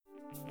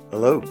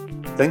Hello.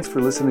 Thanks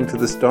for listening to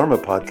this Dharma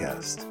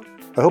podcast.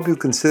 I hope you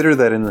consider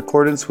that in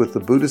accordance with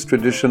the Buddhist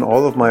tradition,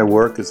 all of my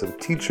work as a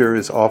teacher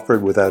is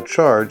offered without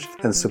charge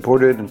and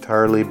supported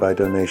entirely by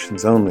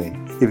donations only.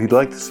 If you'd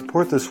like to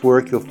support this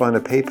work, you'll find a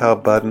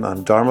PayPal button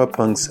on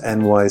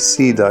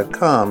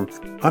dharmapunksnyc.com.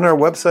 On our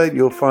website,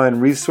 you'll find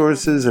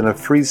resources and a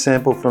free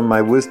sample from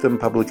my Wisdom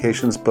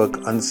Publications book,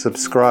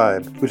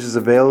 Unsubscribe, which is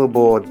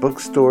available at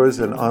bookstores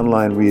and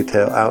online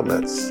retail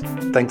outlets.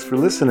 Thanks for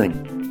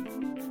listening.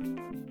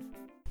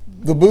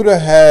 The Buddha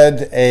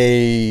had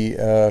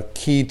a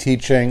key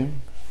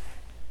teaching,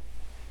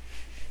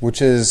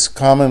 which is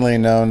commonly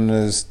known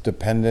as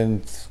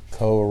dependent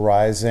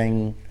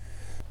co-arising.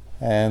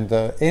 And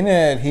in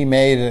it, he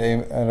made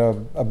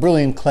a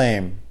brilliant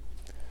claim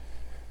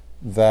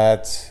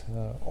that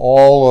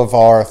all of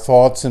our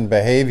thoughts and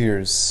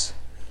behaviors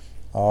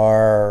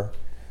are,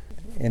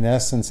 in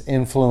essence,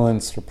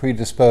 influenced or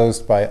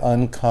predisposed by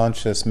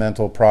unconscious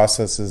mental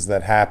processes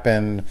that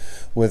happen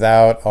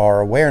without our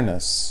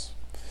awareness.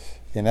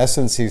 In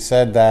essence, he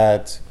said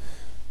that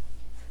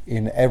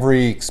in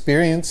every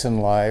experience in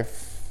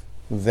life,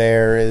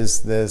 there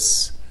is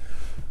this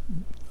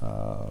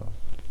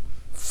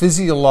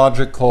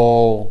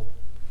physiological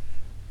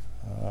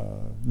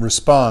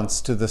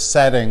response to the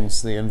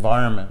settings, the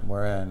environment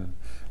we're in,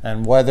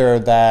 and whether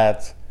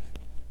that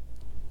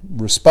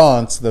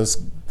response,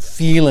 those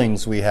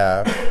feelings we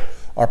have,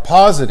 are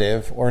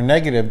positive or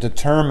negative,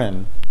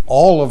 determine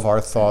all of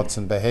our thoughts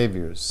and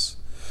behaviors.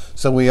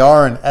 So we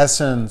are, in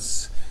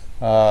essence,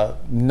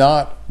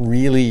 not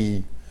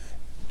really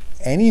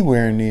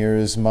anywhere near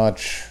as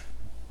much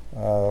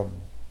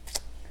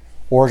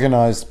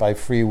organized by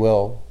free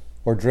will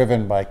or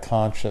driven by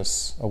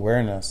conscious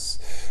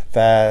awareness,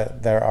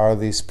 that there are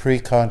these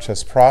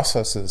pre-conscious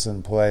processes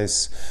in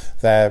place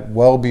that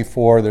well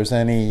before there's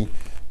any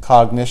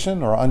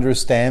cognition or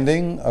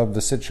understanding of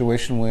the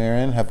situation we're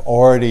in have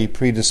already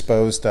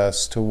predisposed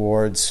us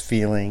towards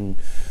feeling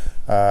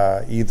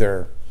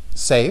either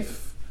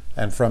safe,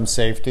 and from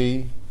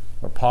safety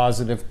or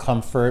positive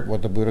comfort,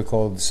 what the Buddha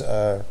called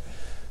sukha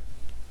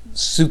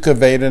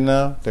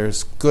vedana.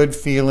 There's good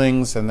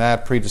feelings, and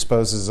that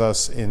predisposes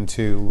us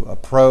into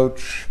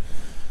approach,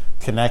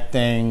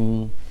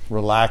 connecting,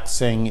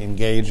 relaxing,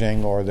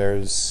 engaging. Or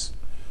there's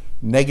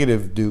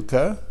negative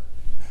dukkha,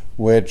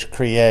 which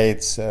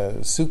creates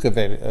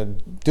dukkha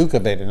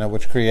vedana,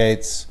 which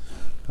creates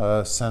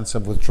a sense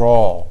of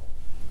withdrawal,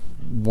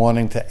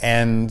 wanting to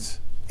end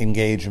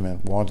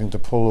engagement, wanting to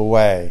pull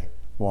away,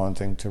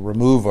 wanting to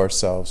remove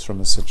ourselves from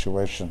a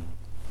situation.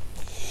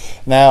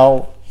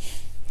 Now,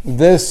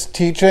 this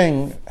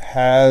teaching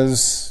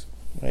has,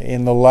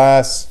 in the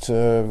last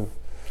 30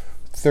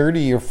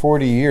 or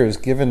 40 years,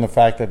 given the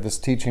fact that this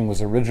teaching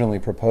was originally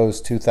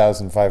proposed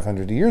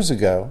 2,500 years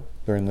ago,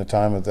 during the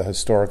time of the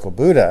historical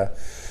Buddha,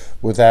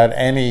 without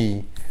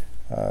any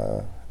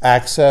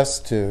access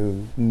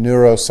to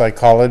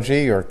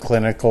neuropsychology or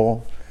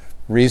clinical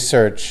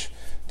research.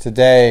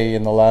 Today,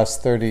 in the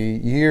last 30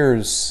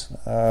 years,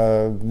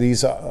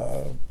 these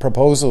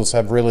proposals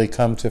have really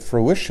come to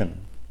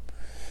fruition.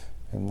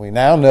 And we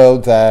now know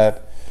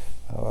that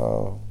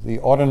the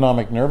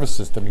autonomic nervous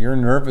system, your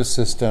nervous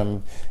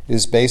system,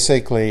 is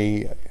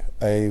basically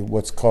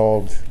what's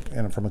called,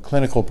 and from a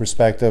clinical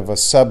perspective, a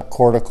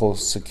subcortical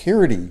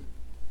security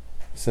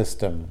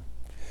system.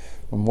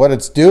 And what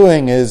it's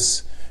doing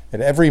is, at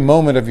every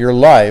moment of your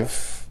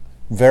life,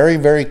 very,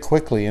 very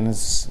quickly, and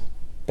it's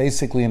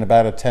basically in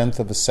about 1/10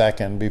 of a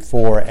second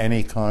before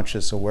any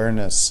conscious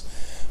awareness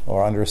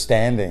or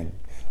understanding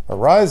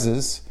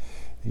arises,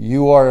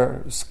 you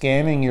are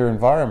scanning your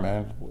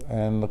environment,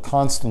 and the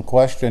constant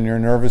question your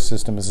nervous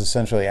system is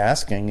essentially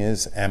asking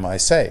is, am I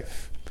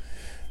safe?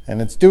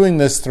 And it's doing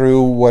this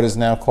through what is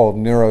now called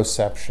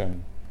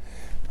neuroception.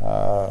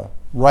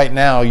 Right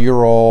now,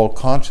 you're all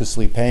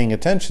consciously paying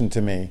attention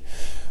to me.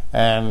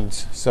 And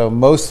so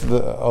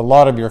a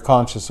lot of your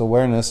conscious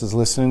awareness is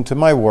listening to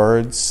my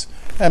words,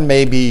 and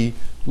maybe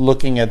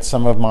looking at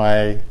some of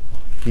my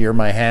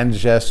hand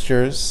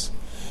gestures.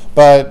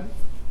 But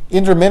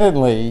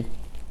intermittently,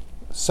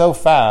 so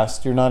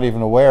fast, you're not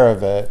even aware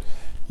of it,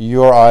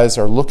 your eyes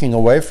are looking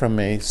away from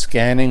me,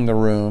 scanning the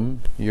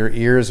room. Your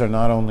ears are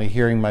not only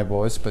hearing my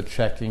voice, but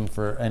checking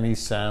for any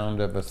sound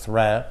of a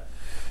threat.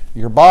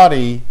 Your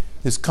body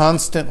is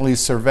constantly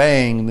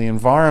surveying the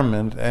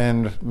environment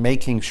and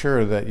making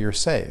sure that you're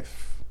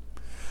safe.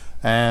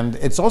 And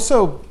it's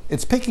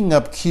picking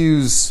up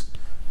cues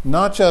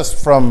not just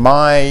from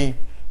my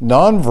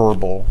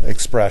nonverbal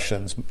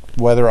expressions,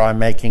 whether I'm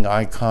making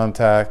eye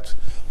contact,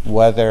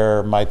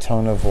 whether my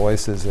tone of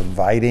voice is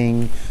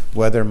inviting,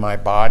 whether my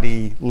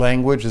body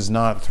language is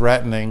not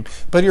threatening,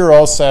 but you're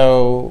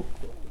also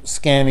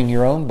scanning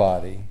your own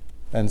body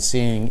and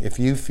seeing if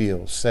you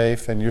feel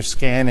safe, and you're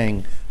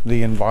scanning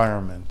the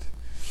environment.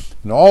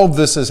 And all of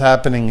this is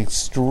happening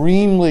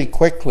extremely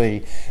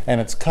quickly,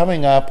 and it's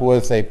coming up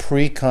with a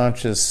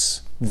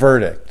pre-conscious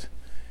verdict.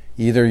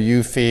 Either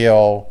you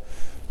feel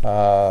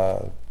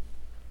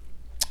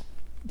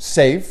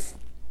safe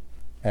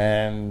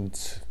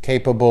and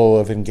capable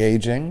of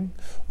engaging,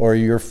 or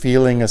you're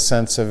feeling a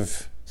sense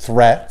of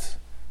threat,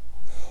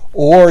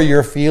 or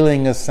you're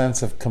feeling a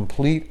sense of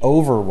complete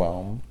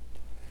overwhelm,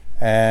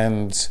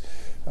 and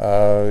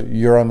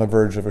you're on the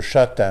verge of a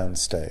shutdown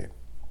state.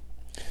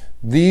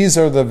 These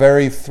are the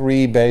very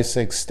three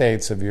basic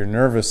states of your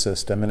nervous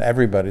system and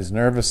everybody's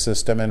nervous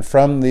system. And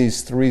from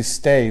these three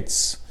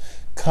states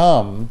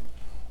come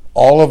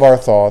all of our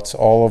thoughts,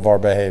 all of our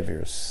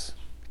behaviors.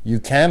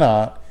 You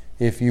cannot,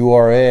 if you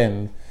are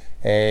in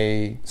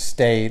a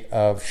state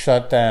of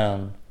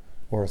shutdown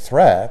or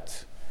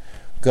threat,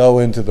 go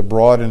into the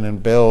broaden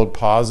and build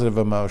positive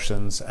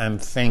emotions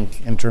and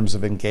think in terms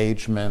of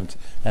engagement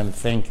and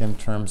think in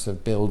terms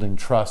of building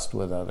trust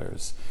with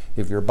others.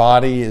 If your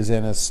body is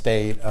in a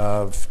state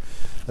of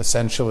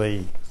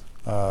essentially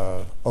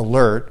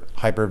alert,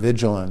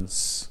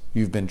 hypervigilance,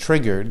 you've been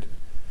triggered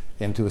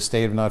into a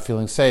state of not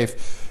feeling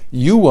safe,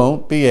 you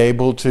won't be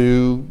able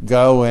to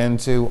go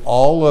into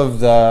all of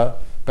the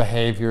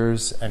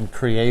behaviors and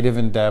creative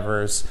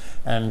endeavors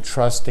and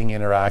trusting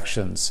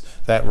interactions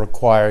that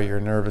require your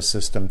nervous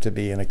system to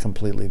be in a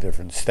completely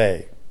different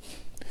state.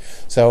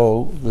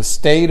 So the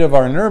state of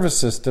our nervous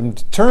system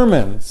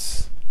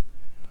determines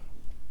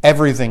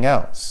everything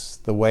else,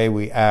 the way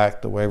we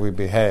act, the way we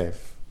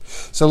behave.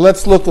 So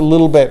let's look a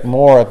little bit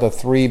more at the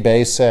three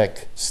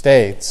basic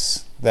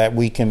states that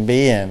we can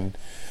be in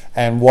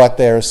and what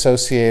they're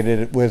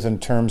associated with in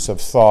terms of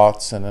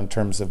thoughts and in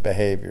terms of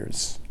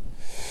behaviors.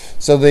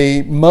 So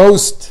the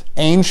most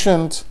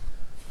ancient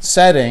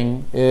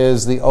setting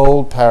is the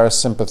old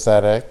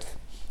parasympathetic.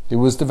 It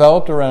was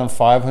developed around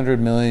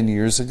 500 million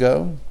years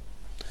ago,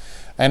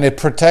 and it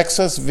protects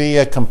us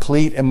via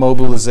complete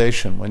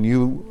immobilization. When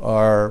you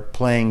are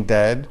playing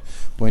dead,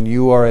 when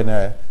you are in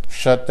a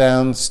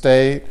shutdown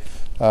state,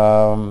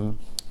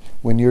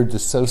 when you're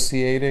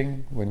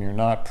dissociating, when you're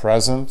not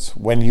present,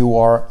 when you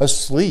are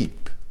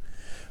asleep,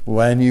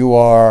 when you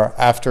are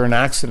after an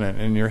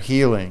accident and you're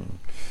healing,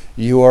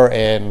 you are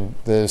in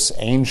this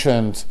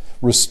ancient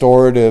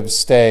restorative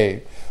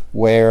state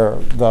where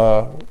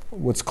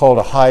what's called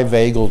a high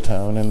vagal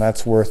tone, and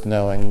that's worth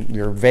knowing.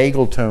 Your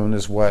vagal tone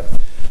is what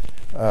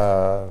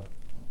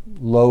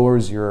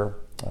lowers your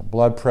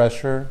blood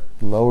pressure,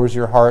 lowers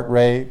your heart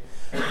rate,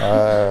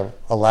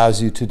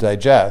 allows you to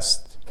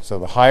digest. So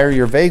the higher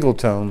your vagal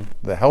tone,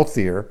 the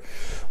healthier.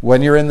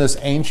 When you're in this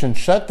ancient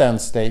shutdown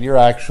state, you're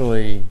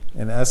actually,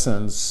 in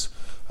essence,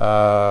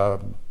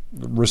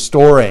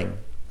 restoring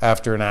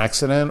after an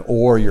accident,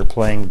 or you're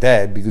playing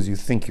dead because you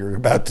think you're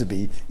about to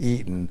be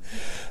eaten.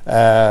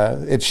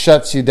 It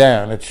shuts you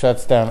down. It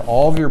shuts down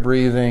all of your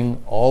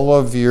breathing, all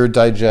of your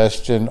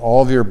digestion,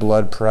 all of your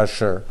blood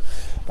pressure.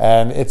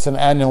 And it's an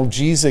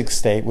analgesic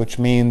state, which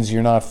means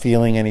you're not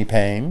feeling any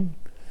pain.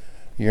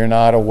 You're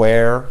not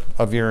aware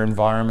of your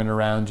environment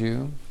around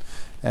you.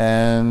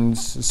 And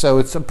so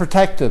it's a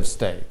protective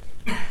state.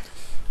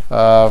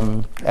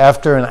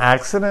 After an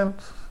accident,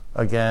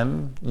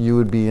 again, you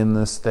would be in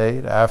this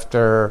state.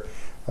 After,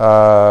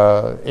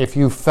 if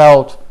you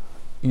felt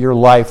your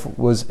life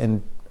was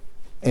in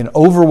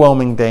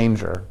overwhelming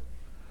danger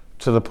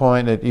to the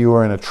point that you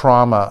were in a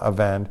trauma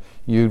event,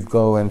 you'd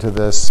go into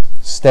this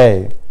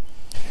state.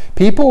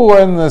 People who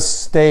are in this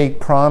state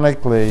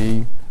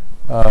chronically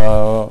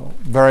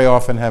very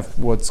often have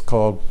what's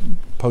called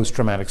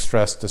post-traumatic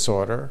stress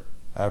disorder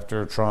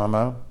after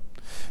trauma.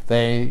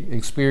 They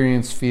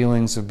experience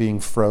feelings of being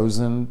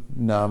frozen,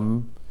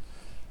 numb,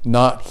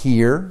 not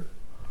here.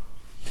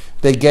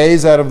 They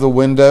gaze out of the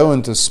window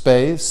into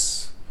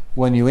space.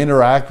 When you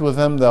interact with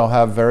them, they'll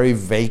have very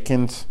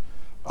vacant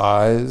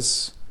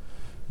eyes.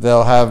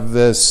 They'll have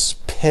this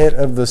pit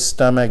of the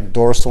stomach,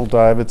 dorsal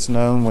dive, it's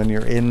known. When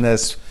you're in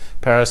this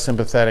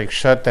parasympathetic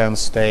shutdown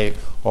state,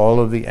 all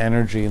of the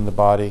energy in the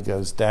body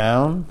goes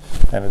down,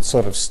 and it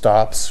sort of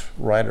stops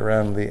right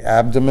around the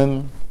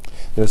abdomen.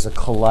 There's a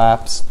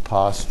collapsed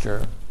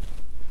posture.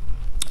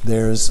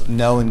 There's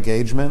no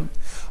engagement.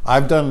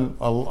 I've done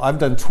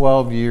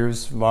 12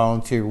 years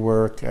volunteer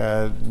work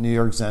at New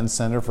York Zen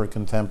Center for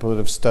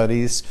Contemplative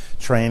Studies,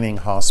 training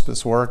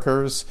hospice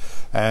workers,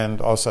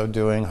 and also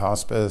doing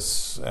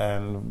hospice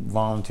and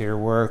volunteer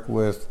work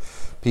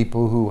with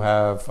people who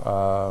have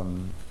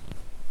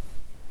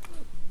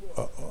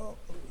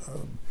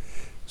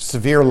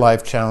severe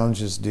life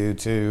challenges due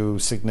to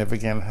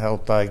significant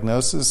health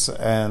diagnosis,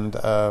 and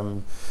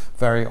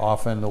very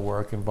often the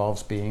work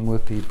involves being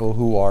with people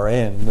who are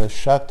in the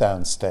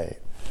shutdown state.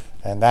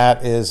 And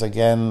that is,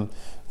 again,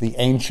 the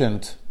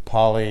ancient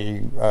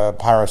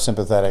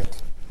parasympathetic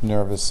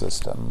nervous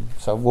system.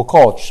 So we'll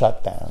call it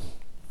shutdown.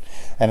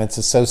 And it's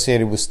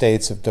associated with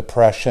states of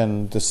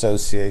depression,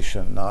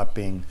 dissociation, not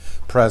being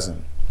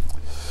present.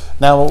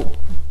 Now,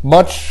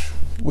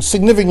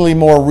 significantly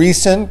more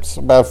recent,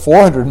 about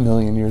 400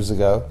 million years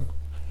ago,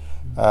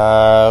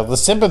 the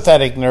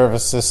sympathetic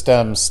nervous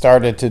system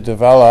started to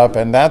develop,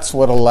 and that's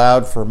what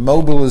allowed for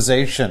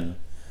mobilization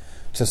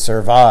to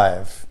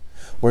survive.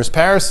 Whereas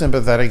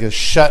parasympathetic is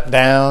shut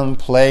down,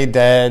 play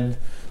dead,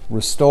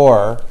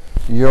 restore.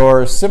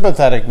 Your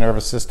sympathetic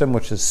nervous system,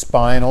 which is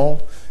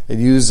spinal, it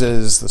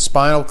uses the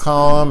spinal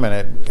column,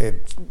 and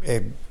it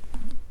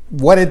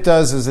what it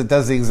does is it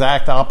does the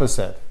exact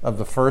opposite of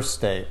the first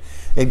state.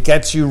 It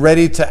gets you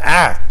ready to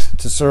act,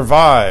 to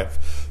survive,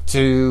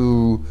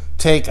 to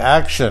take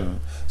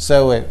action.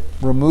 So it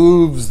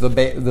removes the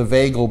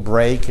vagal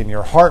brake and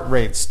your heart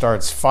rate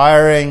starts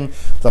firing,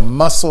 the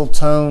muscle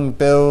tone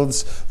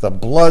builds, the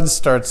blood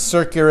starts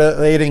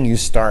circulating, you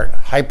start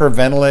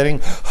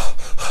hyperventilating,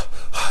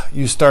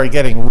 you start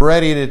getting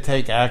ready to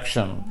take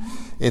action.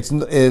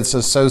 It's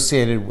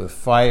associated with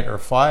fight or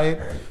flight.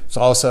 It's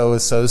also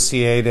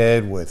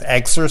associated with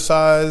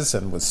exercise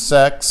and with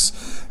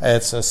sex.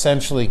 It's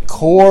essentially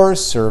core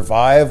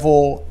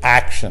survival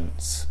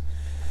actions.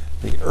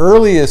 The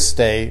earliest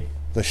state,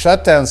 the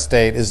shutdown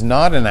state, is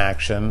not an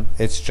action.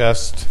 It's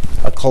just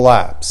a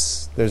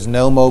collapse. There's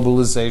no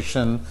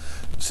mobilization.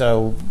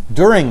 So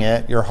during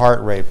it, your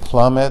heart rate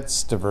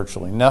plummets to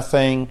virtually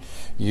nothing.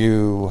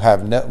 You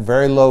have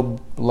very low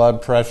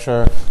blood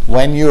pressure.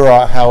 When you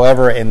are,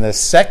 however, in the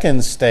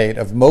second state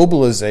of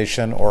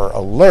mobilization or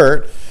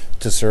alert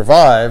to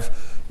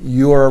survive,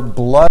 your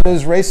blood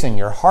is racing.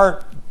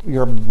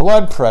 Your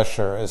blood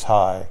pressure is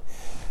high.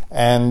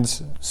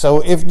 And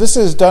so if this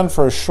is done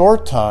for a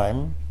short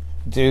time,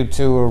 due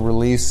to a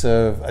release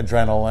of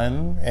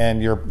adrenaline,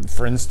 and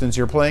for instance,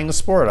 you're playing a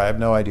sport. I have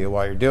no idea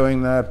why you're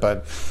doing that,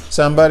 but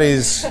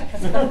somebody's,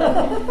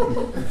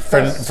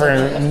 for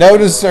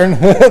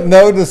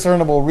no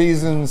discernible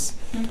reasons,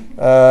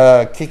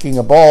 kicking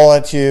a ball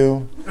at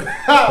you,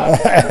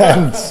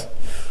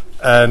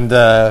 and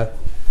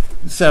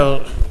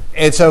so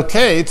it's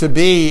okay to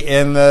be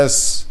in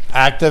this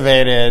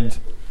activated,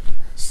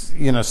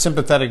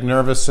 sympathetic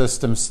nervous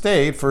system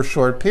state for a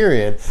short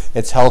period.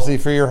 It's healthy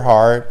for your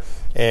heart.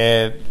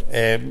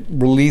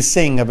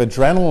 Releasing of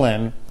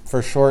adrenaline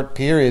for short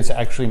periods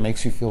actually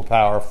makes you feel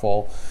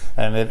powerful,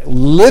 and it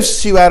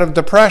lifts you out of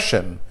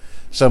depression.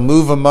 So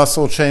move a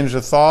muscle, change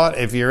a thought.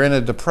 If you're in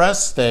a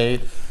depressed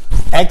state,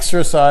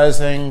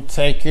 exercising,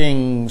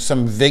 taking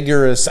some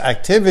vigorous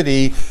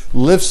activity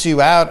lifts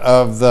you out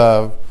of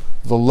the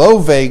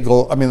low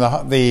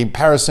vagal, the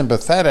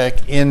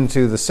parasympathetic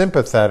into the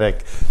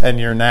sympathetic, and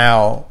you're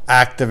now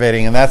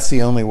activating, and that's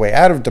the only way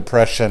out of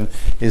depression,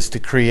 is to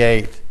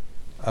create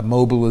a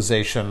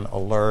mobilization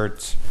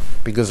alert,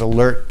 because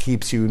alert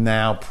keeps you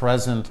now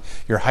present.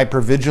 You're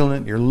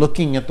hypervigilant, you're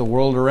looking at the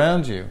world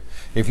around you.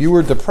 If you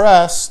were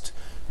depressed,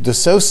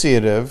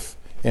 dissociative,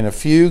 in a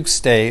fugue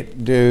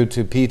state due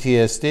to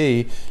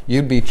PTSD,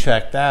 you'd be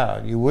checked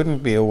out. You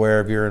wouldn't be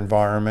aware of your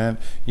environment.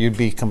 You'd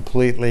be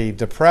completely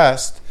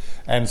depressed.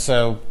 And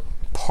so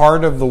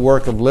part of the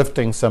work of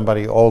lifting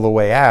somebody all the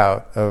way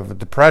out of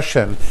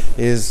depression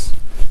is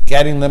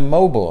getting them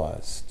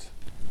mobilized.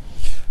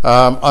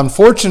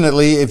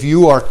 Unfortunately, if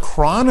you are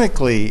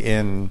chronically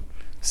in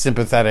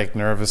sympathetic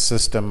nervous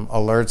system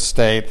alert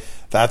state,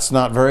 that's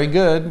not very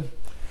good.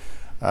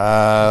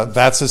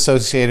 That's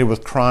associated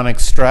with chronic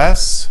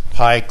stress,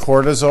 high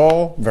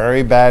cortisol,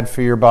 very bad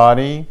for your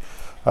body,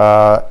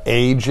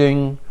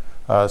 aging,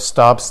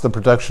 stops the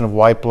production of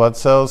white blood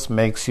cells,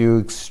 makes you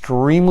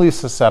extremely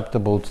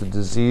susceptible to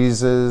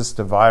diseases,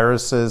 to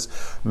viruses,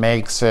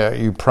 makes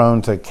you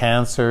prone to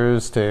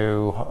cancers,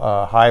 to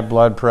high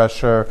blood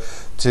pressure,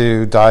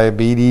 to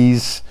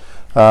diabetes.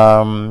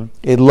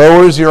 It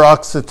lowers your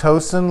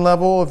oxytocin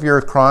level if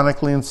you're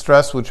chronically in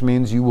stress, which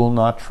means you will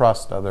not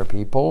trust other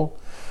people.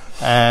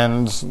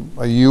 And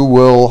you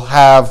will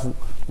have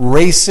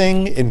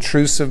racing,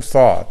 intrusive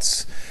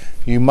thoughts.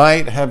 You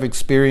might have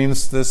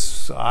experienced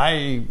this.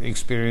 I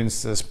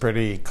experience this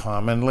pretty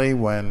commonly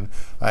when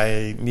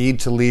I need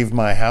to leave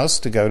my house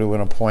to go to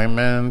an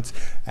appointment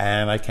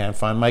and I can't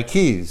find my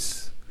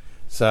keys.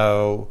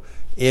 So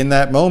in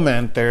that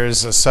moment,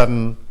 there's a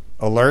sudden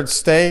alert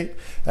state,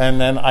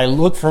 and then I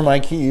look for my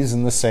keys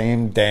in the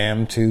same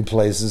damn two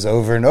places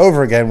over and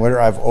over again where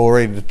I've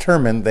already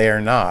determined they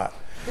are not.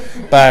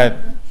 But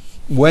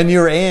when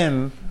you're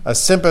in a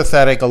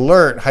sympathetic,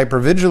 alert,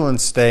 hypervigilant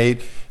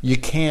state, you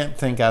can't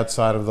think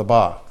outside of the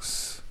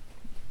box.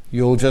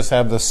 You'll just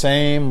have the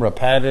same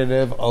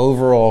repetitive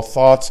overall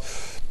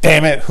thoughts.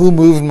 Damn it, who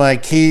moved my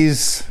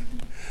keys?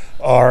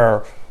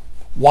 Or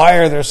why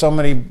are there so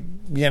many,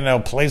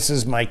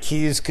 places my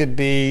keys could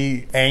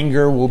be?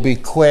 Anger will be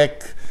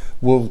quick.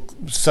 We'll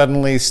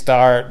suddenly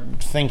start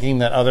thinking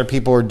that other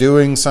people are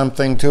doing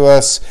something to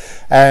us.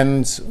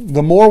 And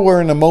the more we're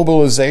in a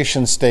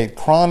mobilization state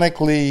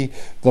chronically,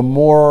 the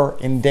more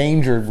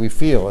endangered we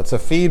feel. It's a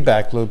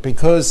feedback loop,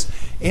 because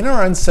in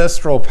our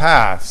ancestral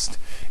past,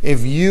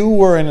 if you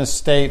were in a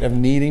state of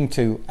needing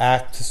to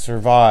act to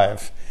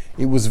survive,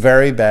 it was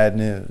very bad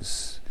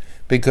news.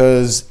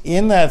 Because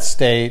in that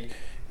state,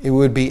 it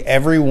would be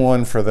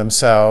everyone for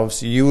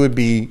themselves. You would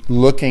be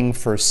looking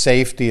for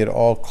safety at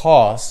all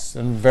costs,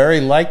 and very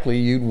likely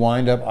you'd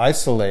wind up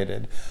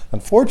isolated.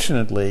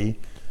 Unfortunately,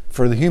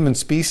 for the human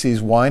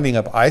species, winding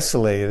up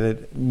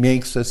isolated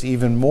makes us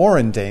even more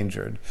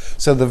endangered.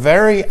 So the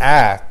very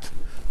act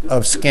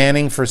of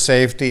scanning for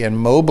safety and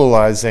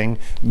mobilizing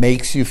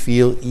makes you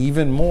feel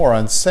even more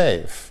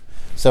unsafe.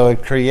 So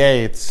it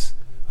creates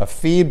a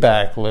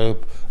feedback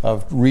loop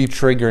of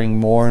re-triggering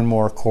more and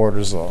more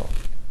cortisol.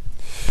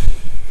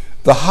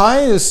 The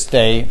highest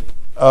state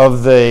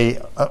of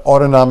the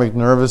autonomic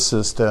nervous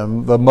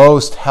system, the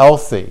most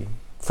healthy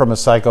from a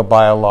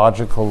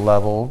psychobiological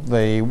level,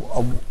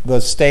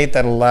 the state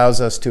that allows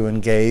us to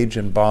engage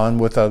and bond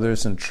with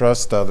others and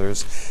trust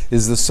others,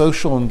 is the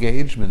social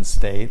engagement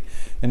state.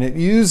 And it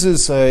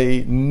uses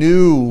a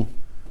new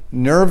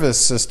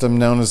nervous system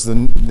known as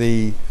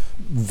the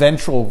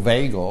ventral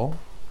vagal.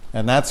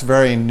 And that's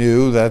very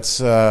new. That's,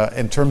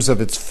 in terms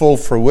of its full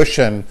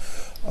fruition,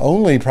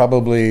 only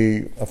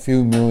probably a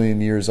few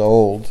million years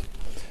old.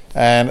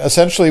 And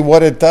essentially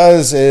what it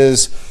does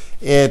is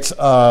it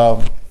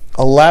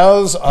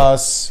allows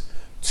us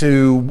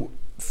to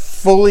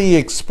fully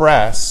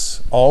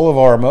express all of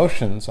our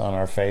emotions on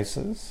our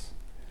faces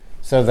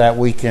so that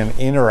we can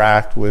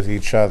interact with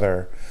each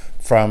other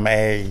from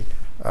a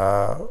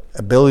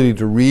ability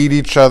to read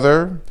each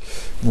other.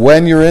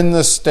 When you're in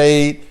this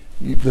state,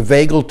 the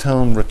vagal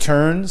tone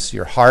returns,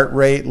 your heart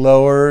rate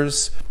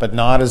lowers, but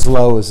not as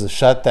low as the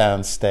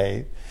shutdown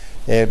state.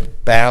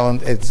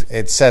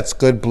 It sets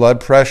good blood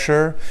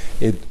pressure.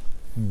 It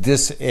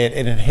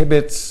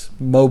inhibits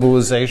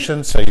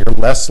mobilization, so you're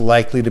less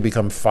likely to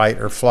become fight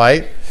or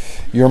flight.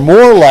 You're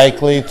more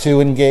likely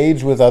to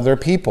engage with other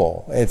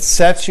people. It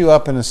sets you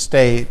up in a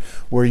state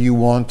where you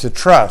want to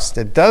trust.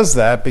 It does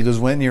that because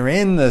when you're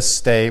in this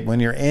state, when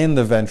you're in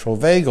the ventral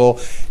vagal,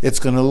 it's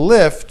going to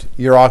lift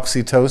your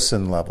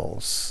oxytocin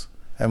levels.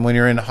 And when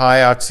you're in high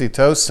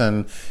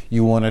oxytocin,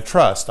 you want to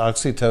trust.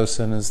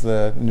 Oxytocin is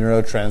the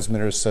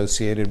neurotransmitter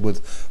associated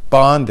with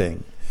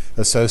bonding,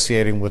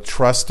 associating with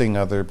trusting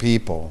other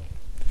people.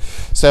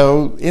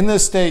 So in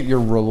this state, you're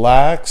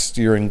relaxed,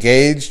 you're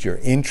engaged, you're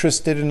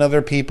interested in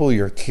other people,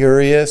 you're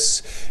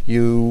curious,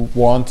 you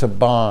want to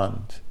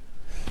bond.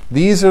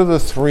 These are the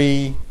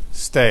three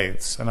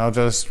states, and I'll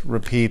just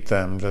repeat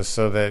them just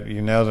so that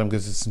you know them,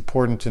 because it's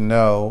important to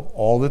know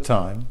all the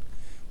time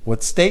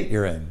what state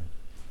you're in.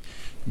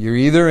 You're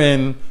either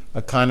in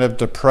a kind of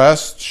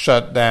depressed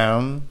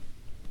shutdown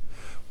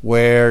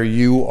where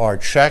you are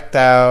checked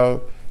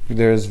out,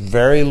 there's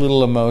very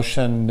little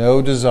emotion,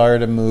 no desire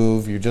to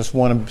move, you just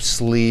want to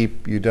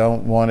sleep, you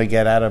don't want to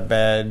get out of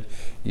bed,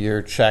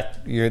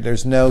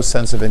 there's no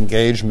sense of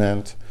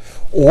engagement,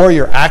 or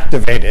you're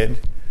activated,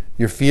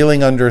 you're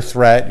feeling under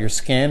threat, you're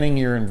scanning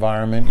your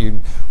environment,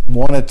 you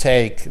want to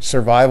take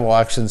survival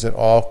actions at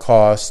all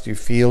costs, you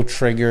feel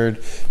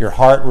triggered, your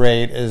heart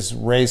rate is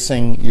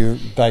racing, your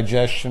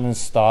digestion is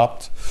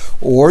stopped,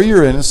 or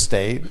you're in a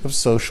state of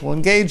social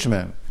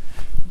engagement.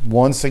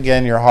 Once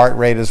again, your heart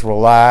rate is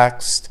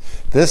relaxed.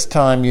 This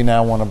time you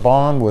now want to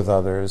bond with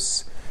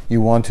others. You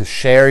want to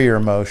share your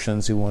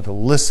emotions. You want to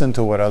listen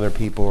to what other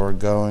people are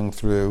going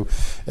through.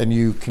 And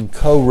you can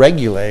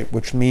co-regulate,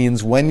 which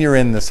means when you're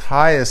in this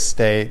highest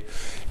state,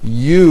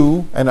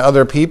 you and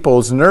other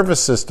people's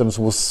nervous systems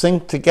will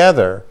sync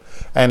together.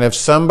 And if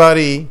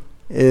somebody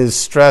is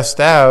stressed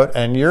out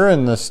and you're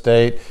in this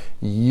state,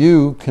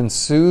 you can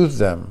soothe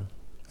them.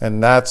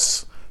 And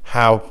that's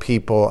how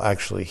people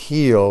actually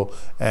heal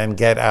and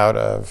get out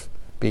of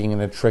being in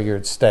a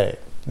triggered state.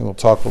 And we'll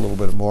talk a little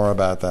bit more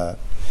about that.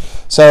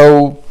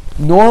 So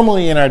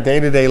normally in our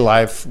day-to-day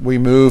life, we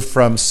move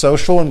from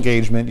social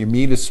engagement. You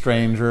meet a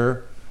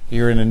stranger,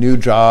 you're in a new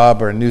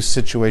job or a new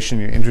situation,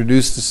 you're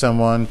introduced to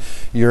someone,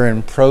 you're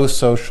in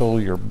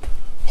pro-social, your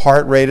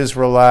heart rate is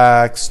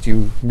relaxed,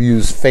 you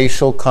use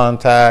facial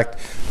contact,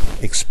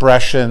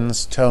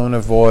 expressions, tone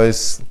of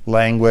voice,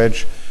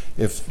 language.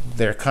 If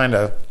they're kind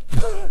of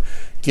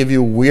give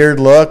you a weird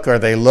look or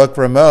they look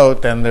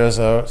remote, then there's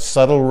a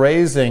subtle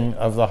raising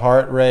of the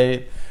heart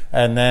rate,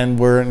 and then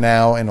we're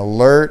now in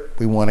alert.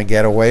 We want to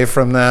get away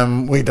from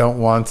them. We don't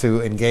want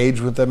to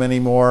engage with them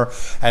anymore.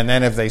 And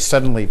then if they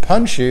suddenly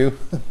punch you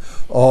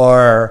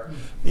or,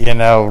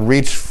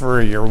 reach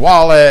for your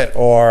wallet,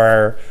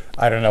 or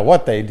I don't know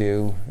what they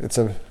do, it's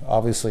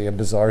obviously a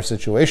bizarre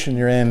situation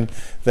you're in,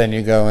 then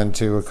you go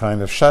into a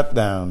kind of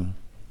shutdown.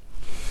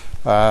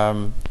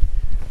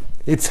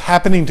 It's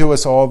happening to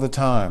us all the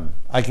time.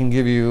 I can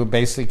give you a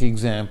basic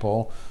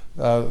example.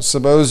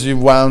 Suppose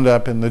you've wound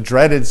up in the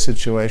dreaded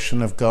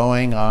situation of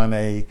going on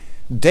a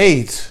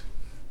date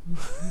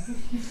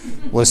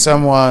with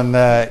someone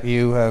that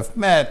you have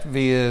met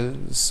via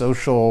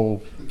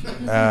social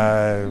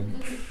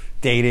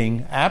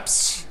dating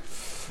apps.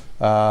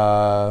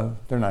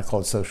 They're not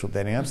called social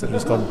dating apps, they're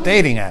just called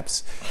dating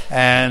apps.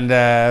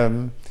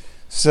 And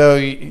so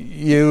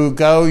you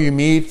go, you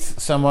meet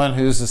someone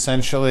who's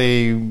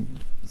essentially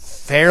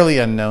fairly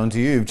unknown to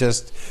you. You've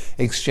just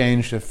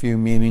exchanged a few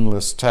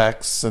meaningless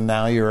texts, and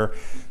now you're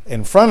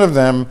in front of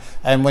them.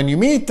 And when you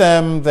meet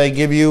them, they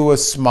give you a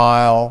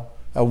smile,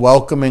 a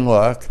welcoming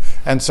look.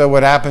 And so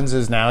what happens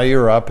is now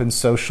you're up and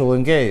social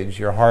engaged.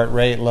 Your heart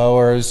rate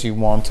lowers, you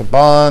want to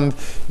bond,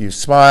 you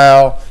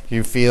smile,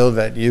 you feel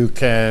that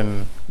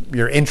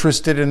you're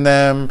interested in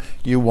them,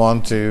 you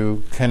want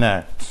to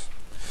connect.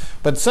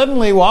 But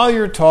suddenly while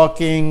you're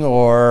talking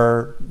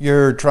or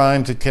you're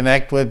trying to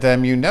connect with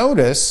them, you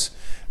notice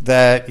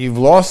that you've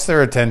lost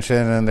their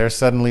attention and they're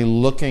suddenly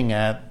looking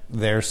at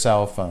their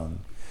cell phone.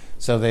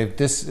 So they've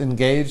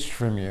disengaged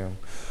from you.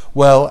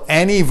 Well,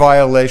 any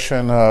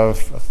violation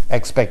of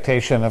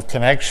expectation of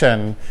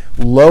connection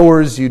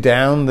lowers you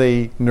down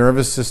the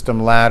nervous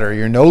system ladder.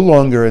 You're no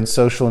longer in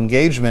social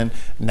engagement.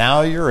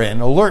 Now you're in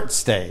alert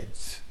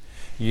state.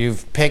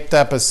 You've picked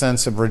up a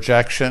sense of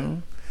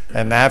rejection,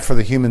 and that for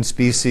the human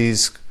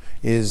species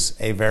is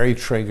a very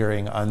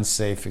triggering,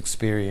 unsafe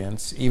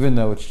experience, even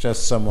though it's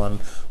just someone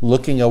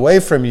looking away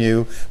from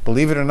you.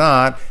 Believe it or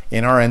not,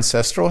 in our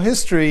ancestral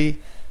history,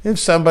 if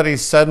somebody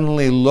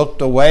suddenly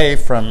looked away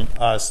from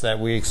us that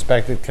we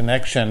expected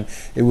connection,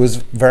 it was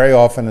very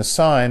often a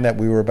sign that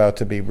we were about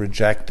to be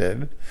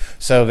rejected.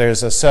 So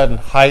there's a sudden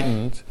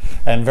heightened,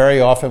 and very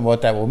often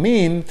what that will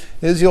mean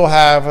is you'll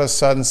have a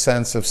sudden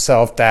sense of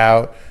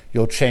self-doubt.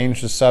 You'll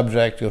change the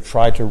subject. You'll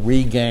try to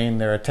regain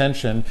their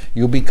attention.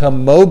 You'll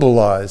become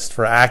mobilized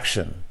for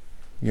action.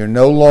 You're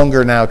no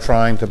longer now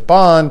trying to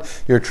bond.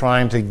 You're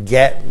trying to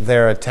get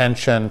their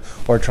attention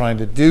or trying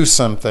to do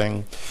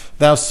something.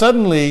 Now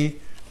suddenly,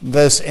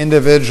 this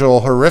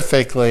individual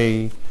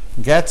horrifically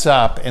gets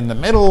up in the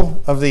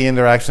middle of the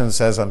interaction and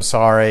says, I'm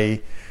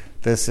sorry,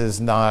 this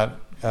is not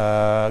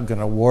going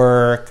to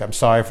work. I'm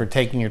sorry for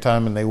taking your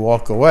time, and they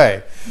walk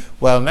away.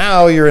 Well,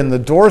 now you're in the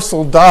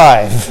dorsal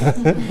dive.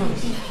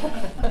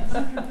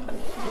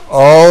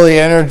 All the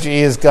energy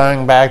is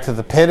going back to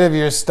the pit of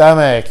your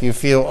stomach. You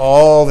feel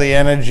all the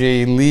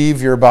energy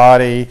leave your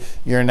body.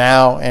 You're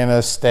now in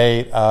a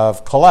state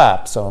of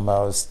collapse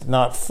almost.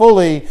 Not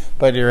fully,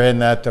 but you're in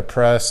that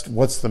depressed,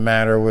 what's the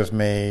matter with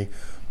me?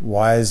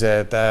 Why is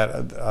it that,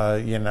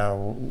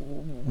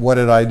 what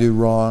did I do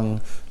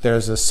wrong?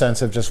 There's a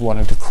sense of just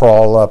wanting to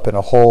crawl up in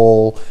a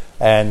hole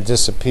and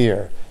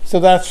disappear. So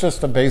that's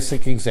just a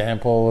basic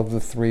example of the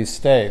three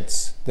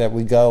states that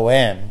we go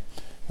in.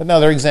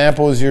 Another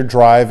example is you're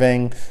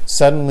driving.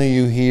 Suddenly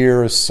you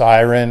hear a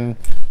siren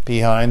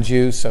behind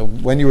you. So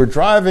when you were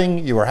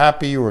driving, you were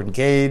happy, you were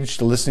engaged,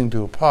 listening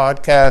to a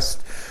podcast.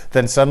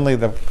 Then suddenly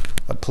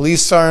a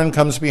police siren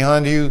comes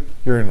behind you.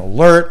 You're in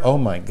alert. Oh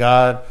my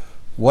God.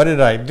 What did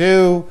I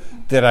do?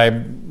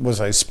 Was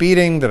I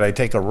speeding? Did I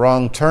take a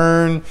wrong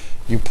turn?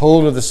 You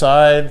pull to the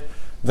side.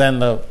 Then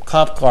the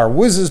cop car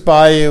whizzes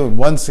by you, and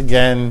once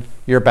again,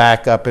 you're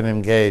back up and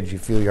engaged. You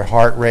feel your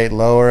heart rate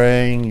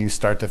lowering. You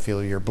start to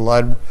feel your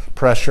blood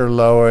pressure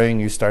lowering.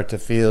 You start to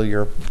feel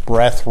your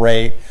breath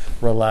rate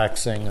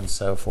relaxing and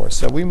so forth.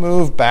 So we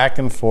move back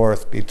and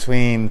forth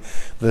between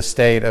the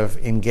state of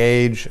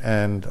engage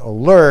and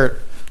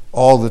alert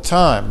all the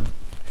time.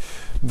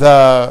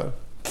 The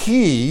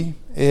key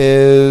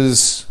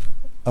is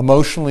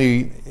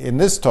emotionally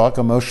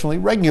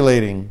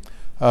regulating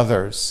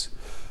others.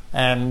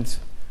 And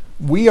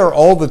we are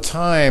all the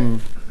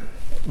time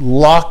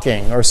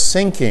locking or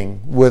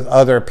syncing with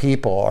other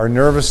people, our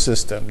nervous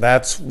system.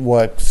 That's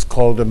what's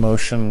called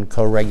emotion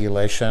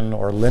co-regulation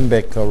or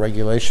limbic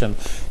co-regulation.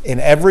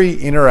 In every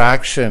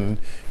interaction,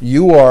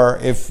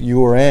 if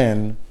you are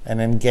in an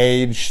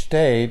engaged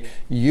state,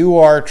 you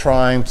are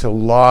trying to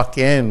lock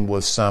in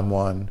with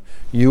someone.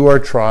 You are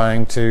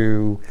trying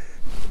to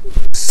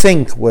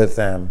sync with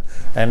them.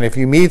 And if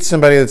you meet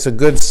somebody that's a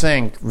good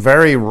sync,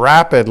 very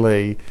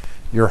rapidly,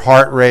 your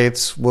heart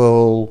rates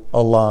will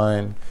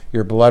align.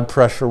 Your blood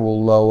pressure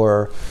will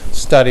lower.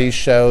 Studies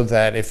show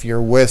that if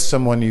you're with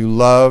someone you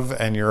love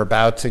and you're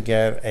about to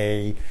get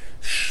a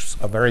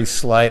very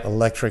slight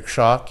electric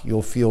shock,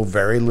 you'll feel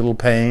very little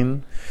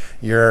pain.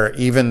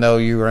 Even though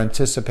you are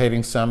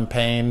anticipating some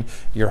pain,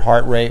 your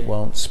heart rate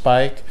won't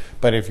spike.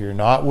 But if you're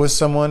not with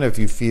someone, if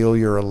you feel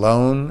you're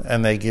alone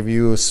and they give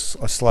you a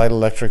slight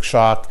electric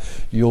shock,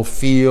 you'll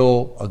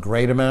feel a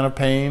great amount of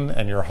pain,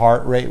 and your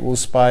heart rate will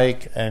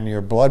spike, and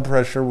your blood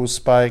pressure will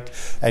spike,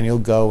 and you'll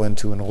go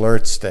into an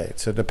alert state.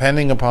 So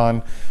depending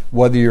upon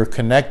whether you're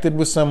connected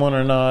with someone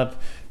or not,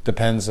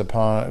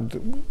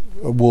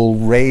 will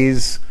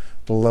raise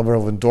the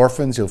level of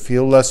endorphins. You'll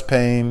feel less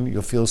pain.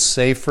 You'll feel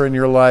safer in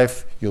your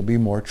life. You'll be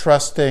more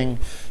trusting.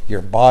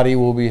 Your body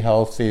will be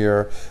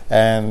healthier.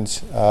 And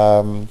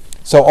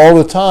so all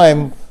the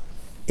time,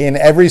 in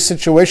every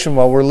situation,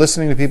 while we're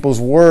listening to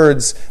people's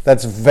words,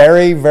 that's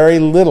very, very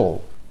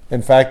little.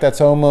 In fact,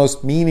 that's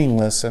almost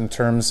meaningless in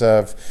terms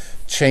of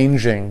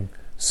changing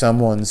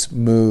someone's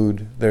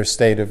mood, their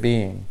state of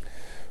being.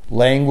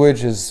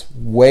 Language is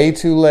way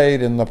too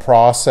late in the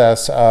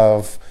process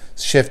of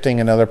shifting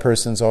another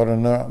person's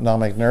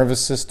autonomic nervous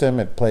system.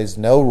 It plays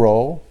no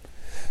role.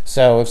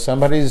 So if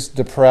somebody's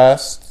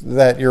depressed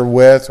that you're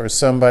with, or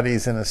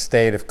somebody's in a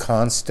state of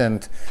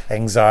constant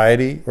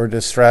anxiety or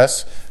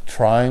distress,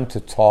 trying to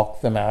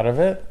talk them out of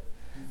it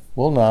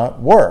will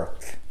not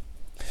work,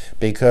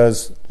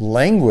 because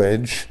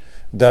language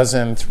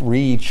doesn't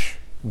reach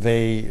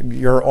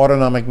your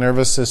autonomic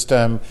nervous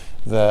system,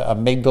 the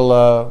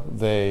amygdala,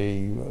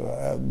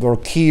 the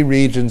key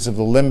regions of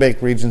the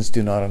limbic regions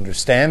do not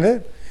understand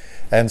it.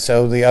 And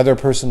so the other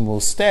person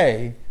will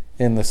stay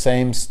in the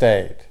same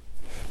state.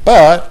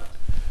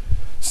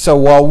 So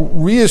while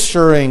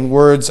reassuring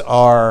words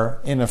are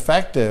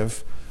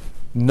ineffective,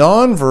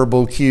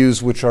 Nonverbal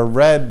cues, which are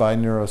read by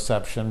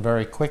neuroception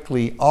very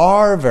quickly,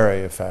 are very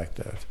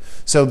effective.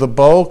 So the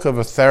bulk of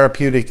a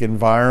therapeutic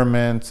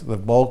environment, the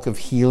bulk of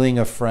healing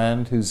a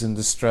friend who's in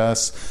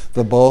distress,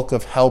 the bulk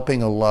of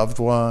helping a loved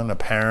one, a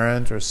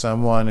parent, or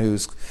someone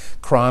who's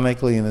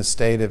chronically in a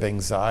state of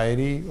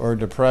anxiety or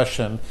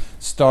depression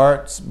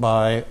starts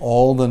by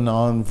all the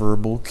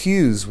nonverbal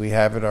cues we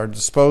have at our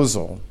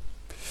disposal.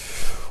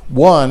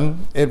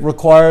 One, it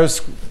requires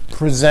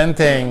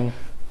presenting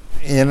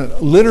in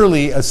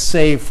literally a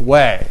safe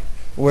way,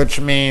 which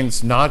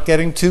means not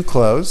getting too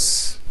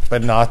close,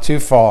 but not too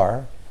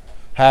far.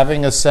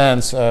 Having a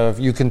sense of,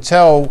 you can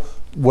tell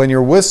when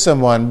you're with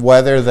someone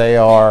whether they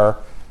are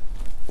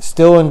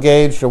still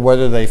engaged or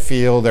whether they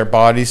feel their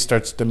body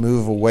starts to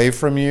move away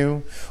from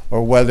you,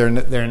 or whether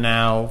they're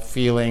now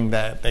feeling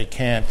that they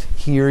can't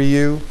hear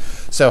you.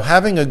 So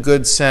having a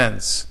good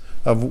sense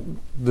of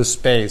the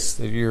space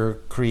that you're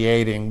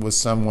creating with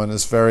someone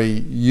is very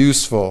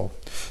useful.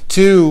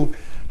 Two,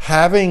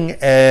 having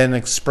an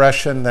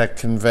expression that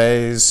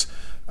conveys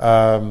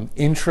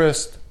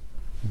interest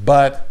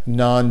but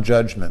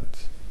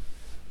non-judgment.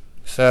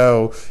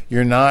 So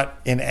you're not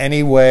in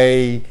any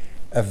way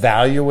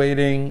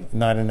evaluating,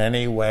 not in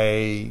any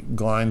way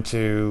going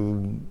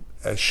to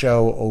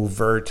show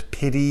overt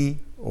pity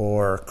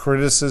or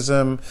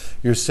criticism.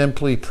 You're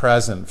simply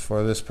present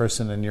for this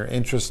person and you're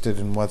interested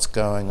in what's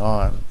going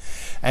on.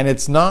 And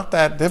it's not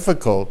that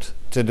difficult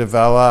to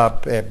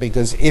develop it,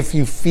 because if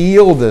you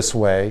feel this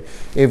way,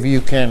 if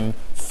you can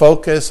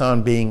focus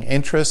on being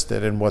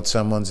interested in what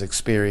someone's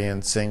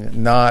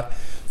experiencing, not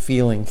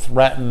feeling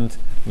threatened,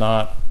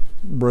 not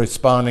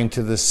responding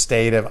to this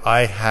state of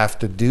I have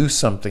to do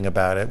something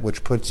about it,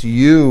 which puts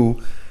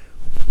you,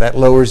 that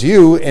lowers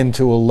you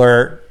into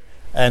alert,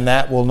 and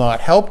that will not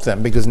help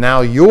them, because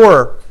now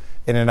you're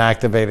in an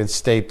activated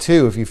state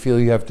too. If you feel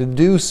you have to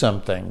do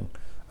something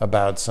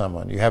about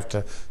someone, you have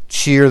to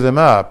cheer them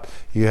up,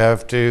 you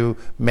have to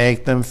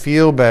make them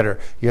feel better,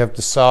 you have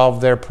to solve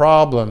their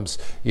problems,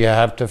 you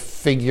have to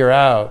figure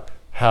out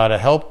how to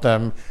help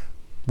them,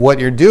 what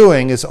you're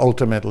doing is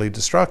ultimately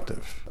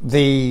destructive.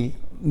 The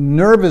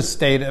nervous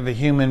state of a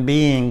human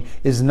being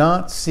is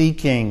not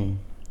seeking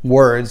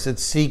words,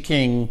 it's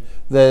seeking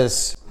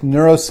this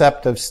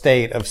neuroceptive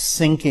state of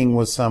syncing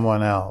with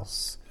someone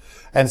else.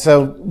 And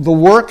so the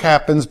work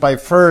happens by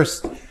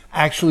first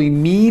actually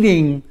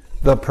meeting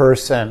the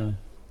person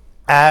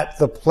at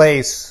the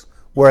place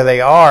where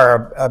they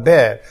are a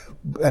bit.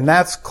 And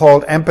that's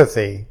called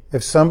empathy.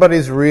 If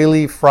somebody's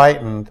really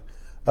frightened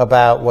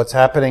about what's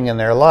happening in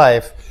their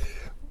life,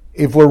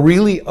 if we're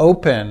really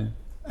open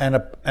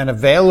and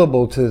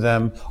available to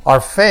them,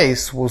 our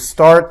face will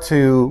start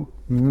to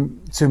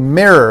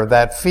mirror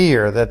that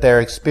fear that they're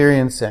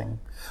experiencing.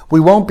 We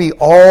won't be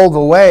all the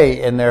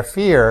way in their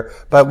fear,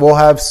 but we'll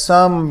have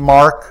some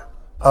mark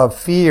of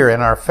fear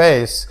in our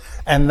face,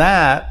 and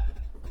that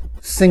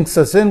sinks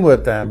us in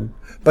with them.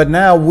 But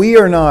now we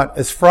are not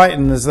as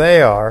frightened as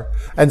they are,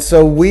 and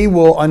so we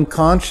will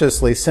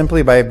unconsciously,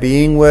 simply by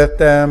being with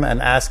them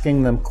and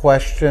asking them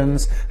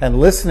questions and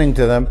listening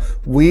to them,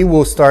 we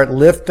will start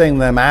lifting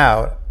them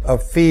out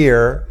of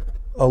fear,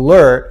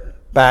 alert,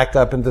 back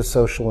up into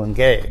social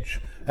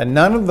engage. And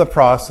none of the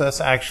process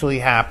actually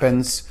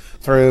happens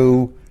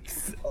through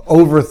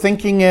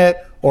overthinking it,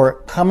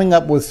 or coming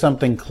up with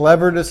something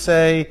clever to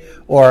say,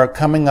 or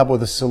coming up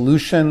with a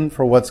solution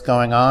for what's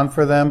going on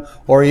for them,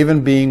 or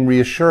even being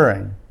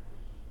reassuring.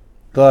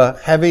 The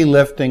heavy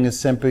lifting is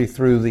simply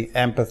through the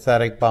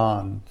empathetic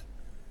bond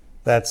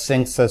that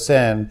sinks us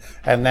in,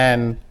 and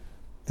then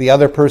the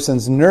other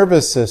person's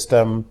nervous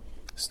system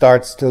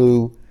starts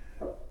to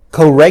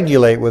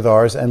co-regulate with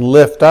ours and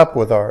lift up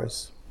with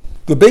ours.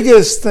 The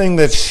biggest thing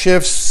that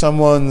shifts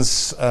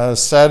someone's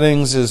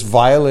settings is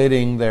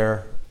violating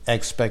their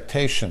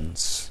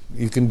expectations.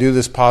 You can do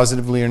this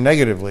positively or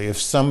negatively. If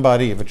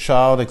a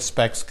child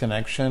expects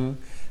connection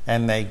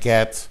and they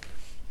get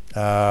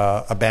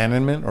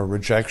abandonment or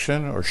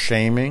rejection or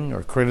shaming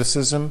or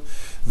criticism,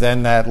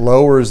 then that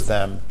lowers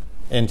them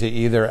into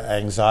either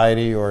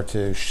anxiety or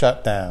to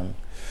shut down.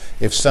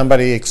 If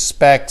somebody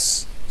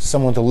expects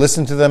someone to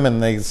listen to them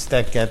and they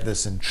instead get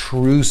this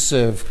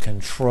intrusive,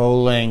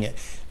 controlling,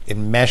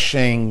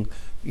 enmeshing,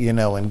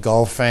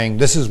 engulfing,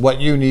 this is what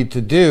you need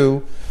to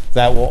do,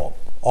 that will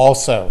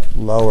also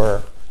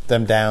lower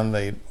them down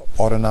the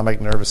autonomic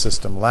nervous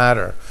system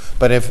ladder.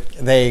 But if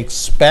they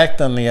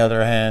expect, on the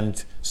other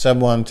hand,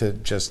 someone to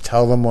just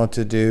tell them what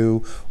to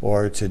do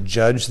or to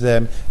judge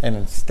them, and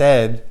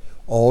instead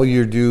all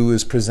you do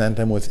is present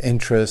them with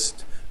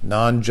interest,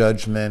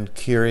 non-judgment,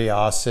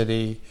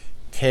 curiosity,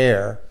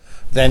 care,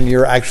 then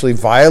you're actually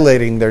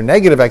violating their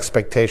negative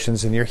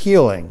expectations and you're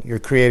healing. You're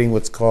creating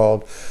what's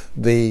called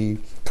the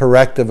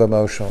corrective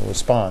emotional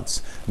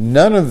response.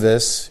 None of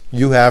this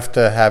you have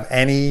to have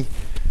any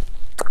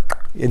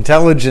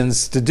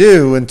intelligence to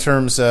do, in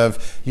terms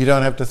of you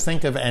don't have to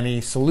think of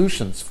any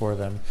solutions for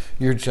them.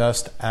 You're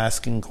just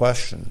asking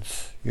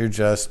questions. You're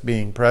just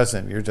being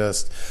present. You're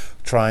just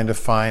trying to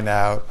find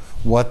out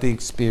what the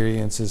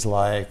experience is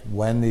like,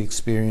 when the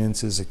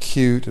experience is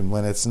acute and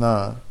when it's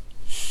not.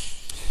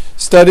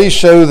 Studies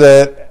show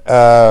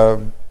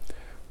that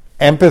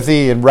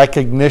empathy and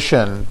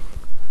recognition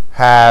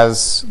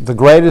has the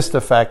greatest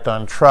effect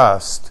on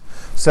trust.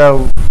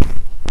 So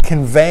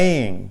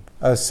conveying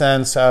a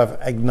sense of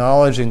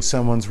acknowledging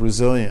someone's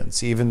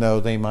resilience, even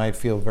though they might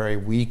feel very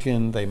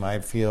weakened, they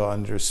might feel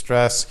under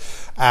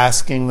stress,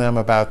 asking them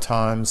about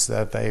times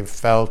that they've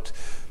felt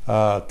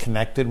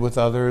connected with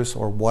others,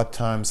 or what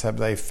times have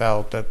they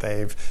felt that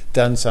they've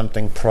done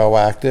something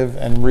proactive,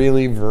 and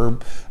really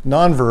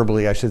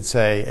non-verbally, I should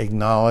say,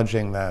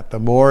 acknowledging that. The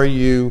more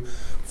you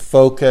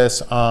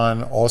focus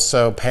on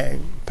also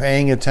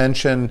paying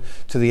attention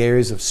to the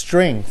areas of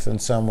strength in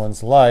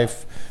someone's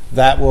life,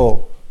 that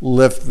will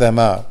lift them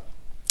up.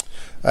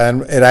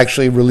 And it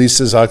actually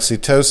releases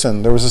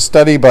oxytocin. There was a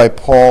study by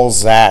Paul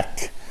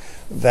Zak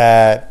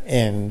that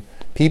in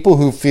people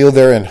who feel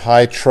they're in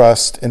high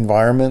trust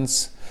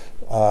environments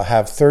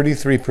have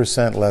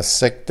 33% less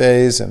sick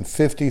days and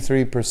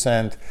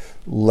 53%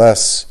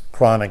 less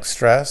chronic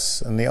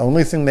stress. And the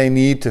only thing they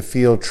need to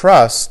feel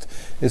trust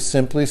is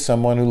simply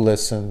someone who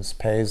listens,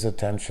 pays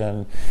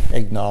attention,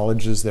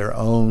 acknowledges their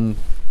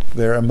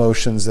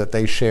emotions that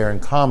they share in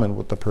common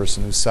with the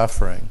person who's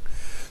suffering.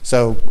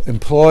 So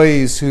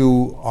employees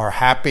who are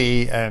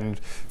happy and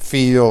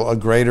feel a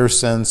greater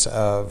sense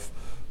of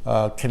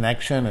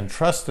connection and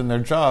trust in their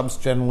jobs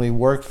generally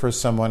work for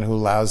someone who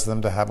allows them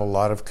to have a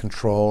lot of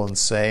control and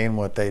say in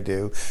what they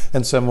do,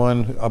 and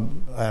someone,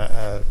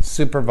 a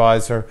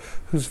supervisor,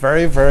 who's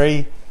very,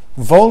 very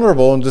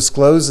vulnerable and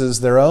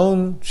discloses their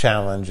own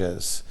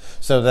challenges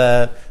so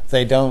that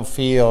they don't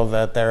feel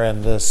that they're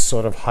in this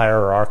sort of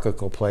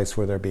hierarchical place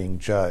where they're being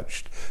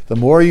judged. The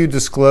more you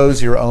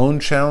disclose your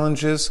own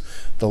challenges,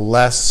 the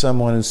less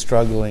someone who's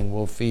struggling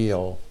will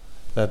feel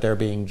that they're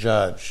being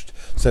judged.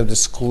 So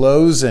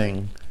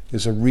disclosing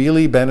is a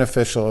really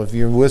beneficial. If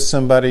you're with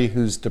somebody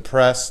who's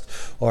depressed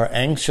or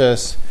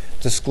anxious,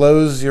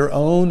 disclose your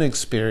own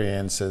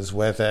experiences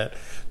with it.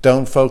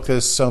 Don't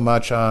focus so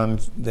much on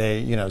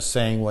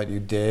saying what you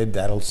did.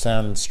 That'll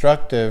sound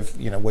instructive,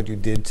 what you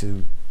did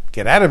to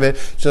get out of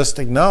it. Just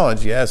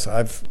acknowledge, yes,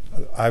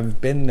 I've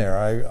been there.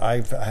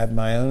 I've had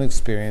my own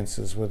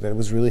experiences with it. It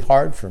was really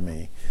hard for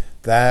me.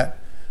 That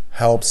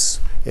helps.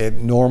 It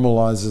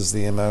normalizes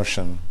the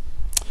emotion.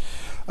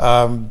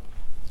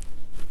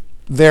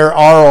 There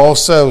are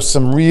also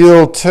some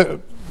real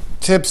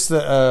tips,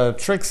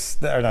 tricks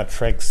that are not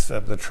tricks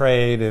of the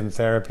trade in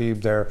therapy.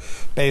 They're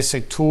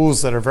basic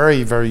tools that are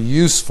very, very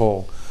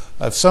useful.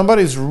 If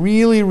somebody's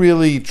really,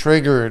 really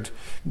triggered,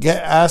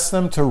 ask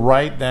them to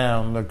write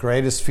down the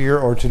greatest fear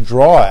or to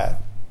draw it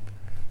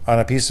on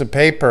a piece of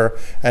paper,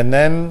 and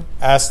then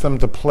ask them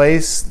to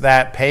place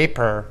that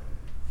paper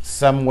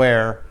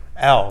somewhere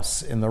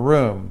else in the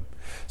room.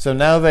 So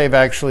now they've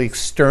actually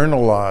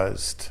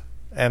externalized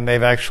and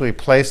they've actually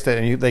placed it,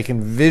 and they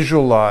can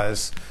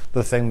visualize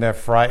the thing they're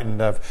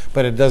frightened of,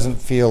 but it doesn't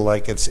feel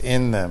like it's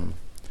in them.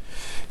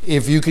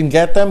 If you can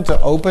get them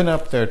to open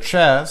up their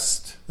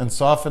chest and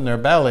soften their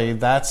belly,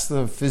 that's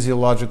the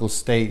physiological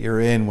state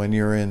you're in when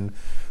you're in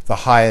the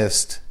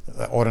highest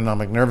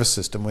autonomic nervous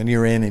system. When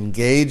you're in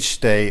engaged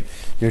state,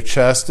 your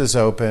chest is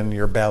open,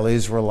 your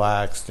belly's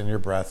relaxed, and your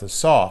breath is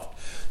soft.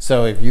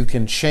 So if you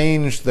can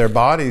change their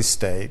body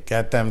state,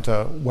 get them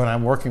to, when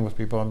I'm working with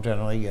people, I'm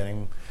generally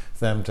getting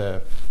them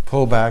to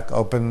pull back,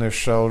 open their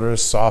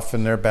shoulders,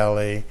 soften their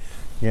belly,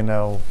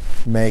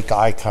 make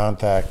eye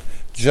contact.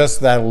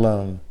 Just that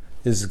alone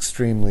is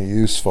extremely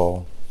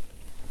useful.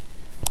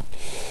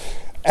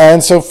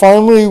 And so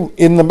finally,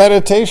 in the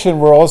meditation,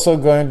 we're also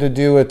going to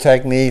do a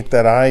technique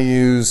that I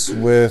use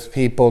with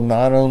people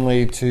not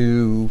only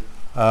to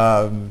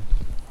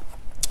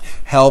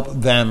help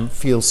them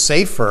feel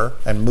safer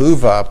and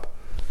move up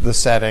the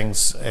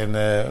settings in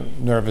the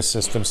nervous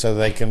system so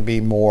they can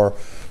be more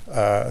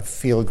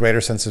feel a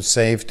greater sense of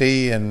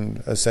safety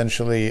and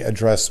essentially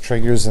address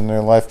triggers in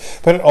their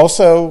life. But it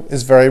also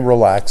is very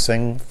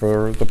relaxing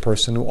for the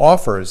person who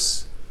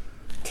offers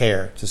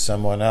care to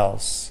someone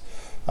else.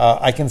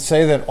 I can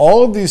say that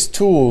all of these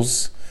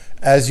tools,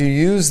 as you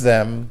use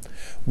them,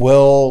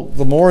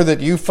 the more that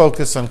you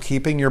focus on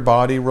keeping your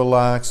body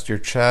relaxed, your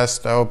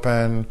chest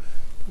open,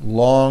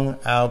 long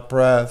out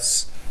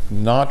breaths,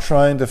 not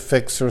trying to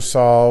fix or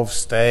solve,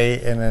 stay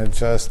in a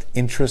just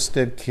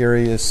interested,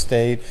 curious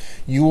state,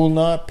 you will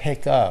not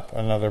pick up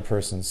another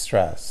person's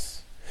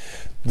stress.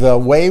 The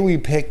way we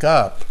pick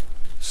up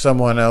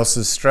someone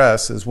else's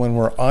stress is when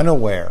we're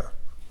unaware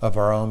of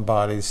our own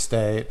body's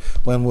state,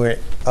 when we're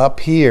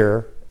up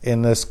here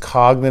in this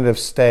cognitive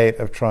state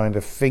of trying to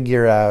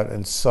figure out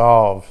and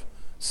solve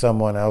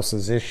someone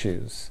else's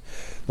issues.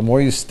 The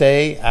more you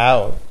stay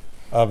out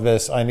of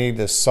this, I need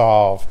to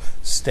solve,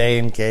 stay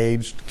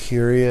engaged,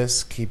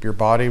 curious, keep your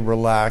body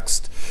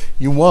relaxed,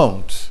 you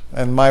won't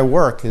And my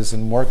work is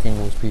in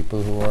working with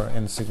people who are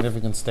in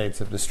significant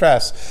states of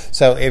distress.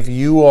 So if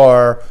you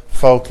are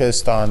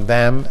focused on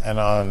them and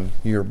on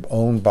your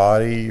own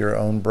body, your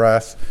own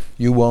breath,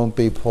 you won't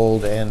be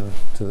pulled in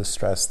to the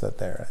stress that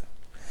they're in.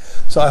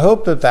 So I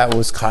hope that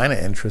was kind of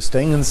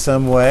interesting in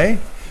some way.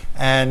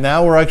 And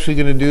now we're actually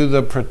going to do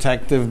the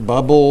protective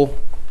bubble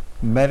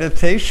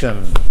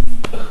meditation.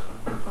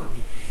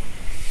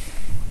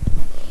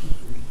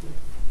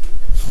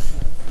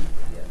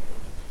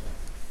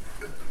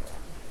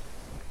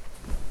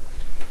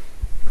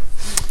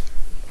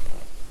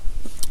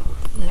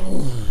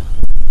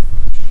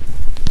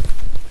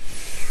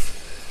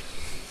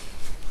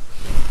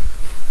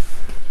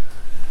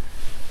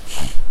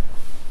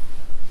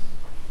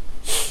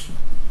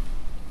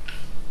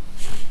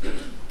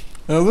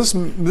 Now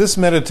this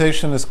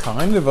meditation is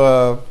kind of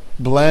a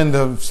blend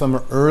of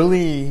some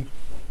early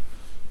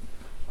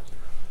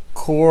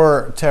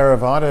core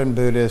Theravada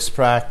Buddhist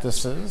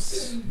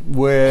practices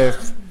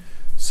with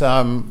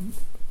some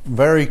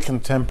very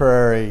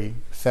contemporary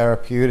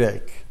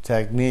therapeutic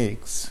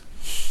techniques.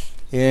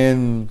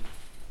 In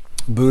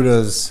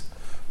Buddha's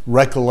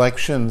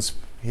recollections,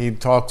 he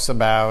talks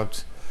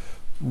about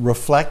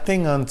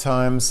reflecting on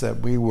times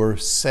that we were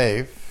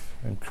safe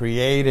and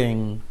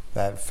creating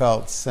that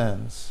felt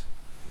sense.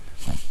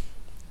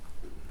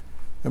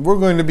 And we're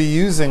going to be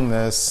using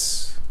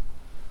this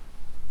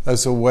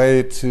as a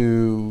way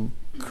to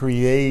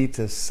create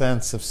a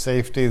sense of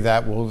safety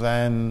that will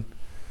then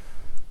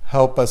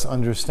help us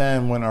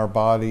understand when our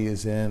body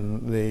is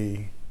in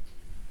the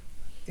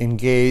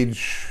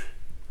engage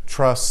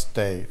trust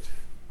state.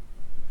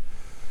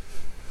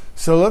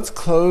 So let's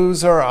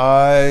close our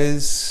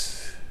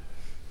eyes.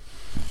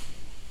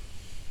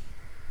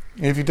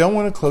 If you don't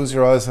want to close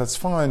your eyes, that's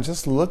fine.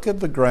 Just look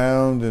at the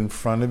ground in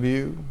front of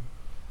you.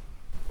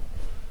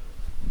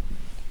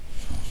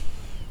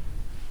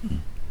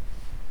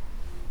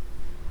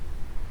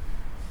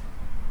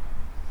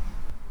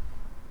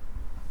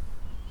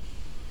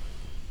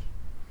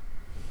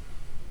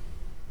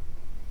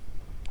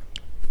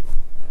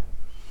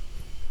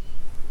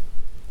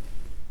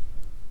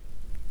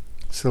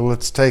 So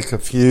let's take a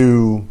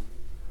few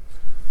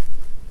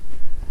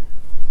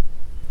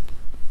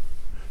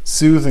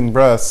soothing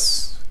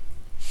breaths.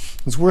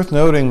 It's worth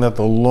noting that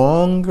the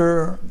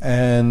longer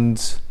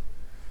and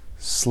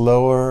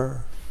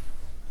slower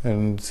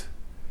and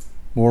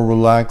more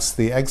relaxed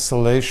the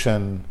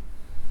exhalation,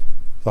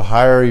 the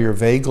higher your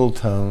vagal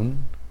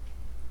tone.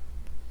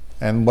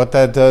 And what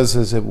that does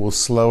is it will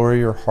slower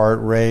your heart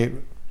rate,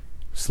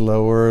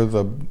 lower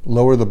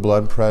the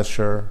blood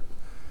pressure,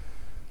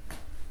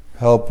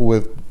 help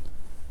with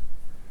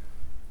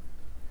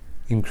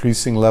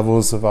increasing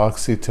levels of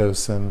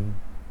oxytocin,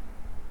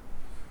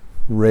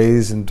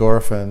 raise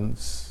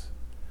endorphins.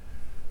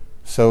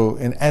 So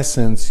in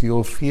essence,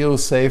 you'll feel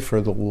safer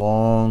the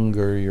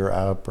longer your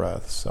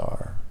out-breaths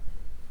are.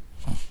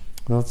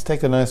 Let's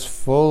take a nice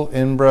full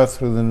in-breath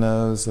through the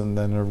nose and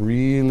then a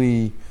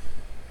really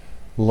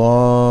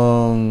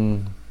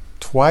long,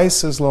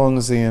 twice as long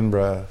as the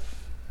in-breath.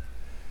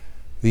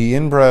 The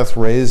in-breath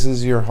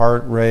raises your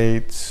heart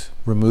rate,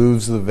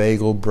 removes the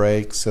vagal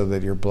brake so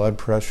that your blood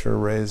pressure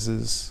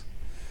raises.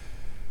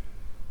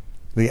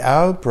 The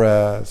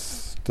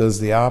out-breath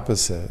does the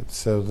opposite.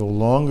 So the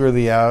longer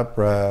the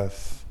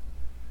out-breath,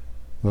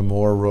 the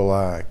more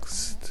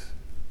relaxed.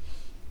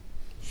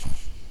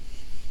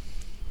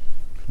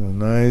 A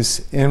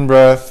nice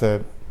in-breath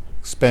that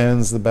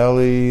expands the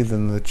belly,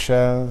 then the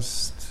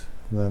chest,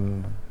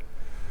 then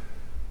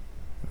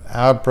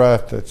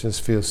out-breath that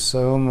just feels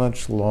so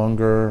much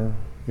longer.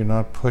 You're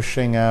not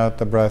pushing out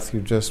the breath,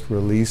 you're just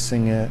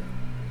releasing it.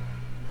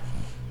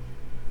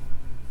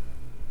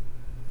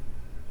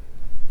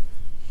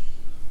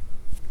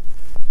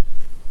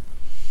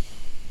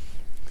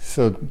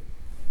 So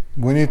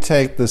when you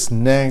take this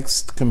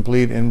next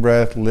complete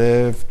in-breath,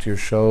 lift your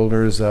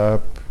shoulders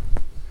up.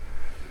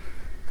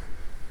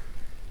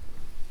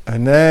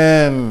 And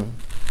then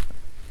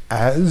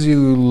as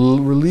you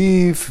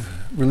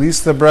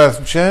release the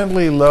breath,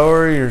 gently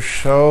lower your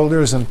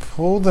shoulders and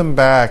pull them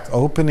back,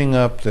 opening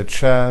up the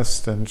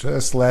chest, and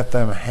just let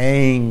them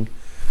hang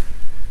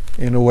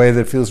in a way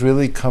that feels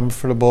really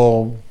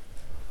comfortable.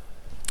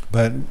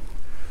 But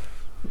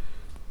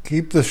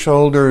keep the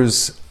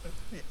shoulders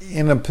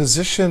in a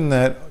position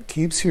that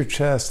keeps your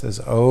chest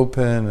as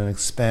open and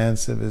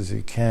expansive as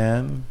you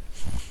can.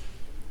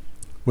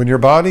 When your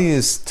body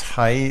is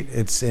tight,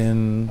 it's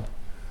in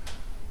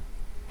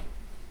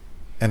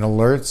an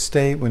alert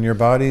state. When your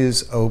body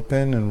is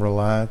open and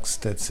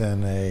relaxed, it's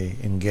in a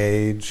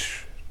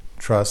engage,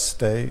 trust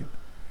state.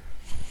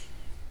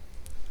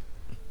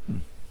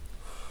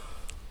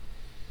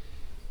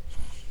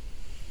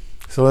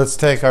 So let's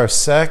take our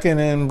second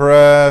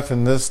in-breath,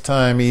 and this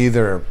time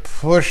either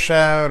push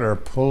out or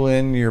pull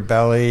in your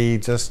belly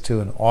just to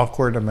an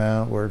awkward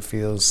amount where it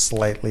feels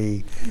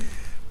slightly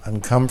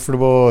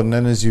uncomfortable. And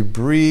then as you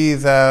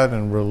breathe out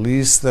and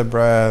release the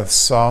breath,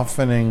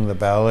 softening the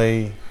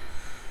belly.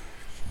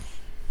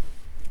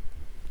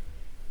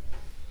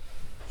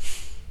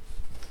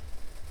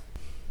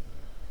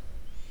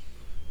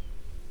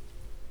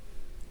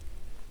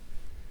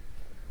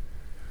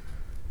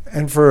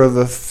 And for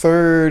the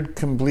third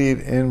complete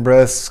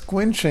in-breath,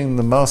 squinching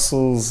the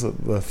muscles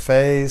of the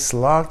face,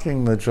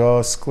 locking the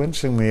jaw,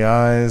 squinching the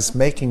eyes,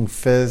 making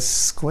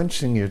fists,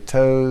 squinching your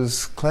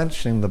toes,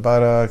 clenching the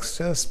buttocks.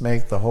 Just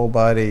make the whole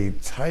body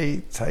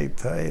tight, tight,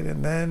 tight.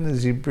 And then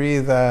as you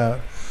breathe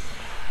out,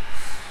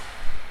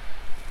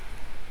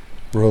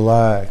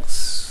 relax,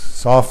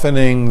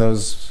 softening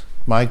those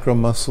micro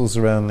muscles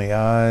around the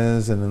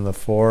eyes and in the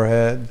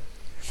forehead.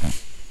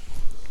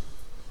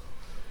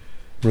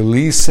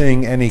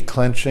 Releasing any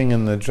clenching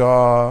in the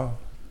jaw,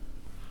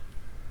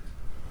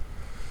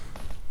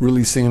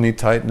 releasing any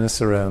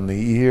tightness around the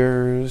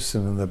ears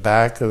and in the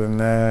back of the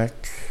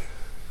neck.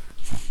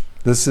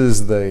 This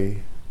is the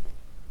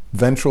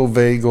ventral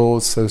vagal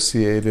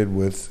associated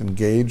with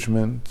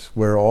engagement,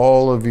 where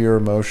all of your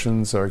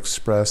emotions are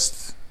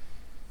expressed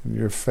in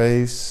your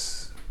face.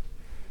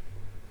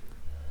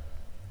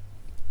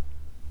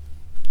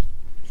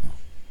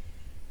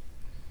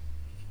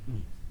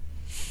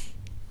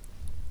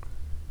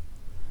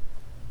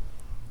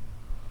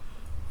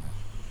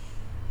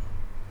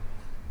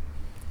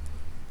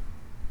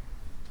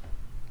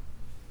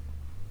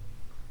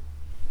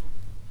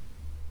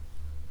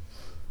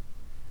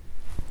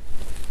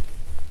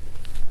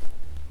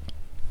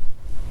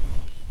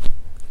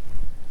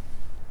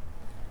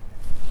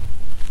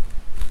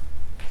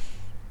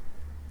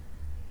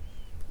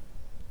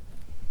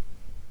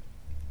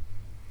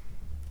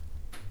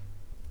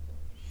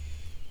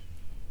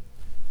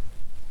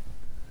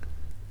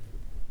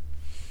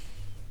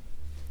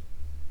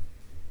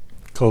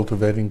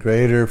 Cultivating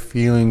greater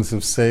feelings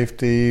of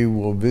safety,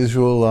 we'll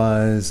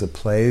visualize a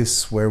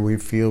place where we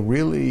feel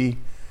really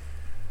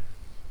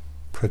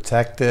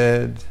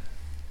protected,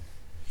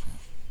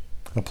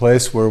 a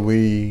place where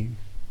we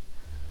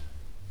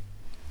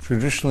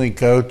traditionally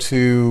go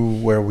to,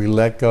 where we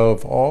let go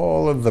of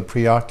all of the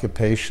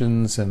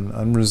preoccupations and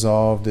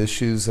unresolved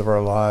issues of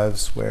our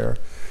lives, where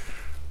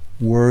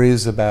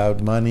worries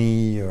about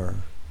money or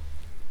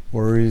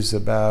worries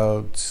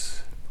about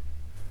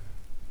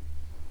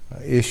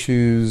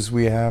issues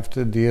we have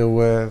to deal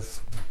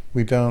with,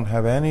 we don't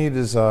have any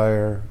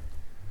desire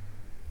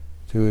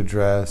to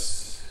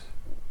address.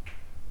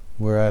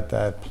 We're at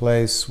that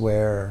place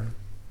where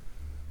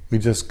we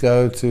just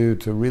go to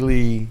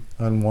really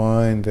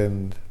unwind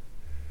and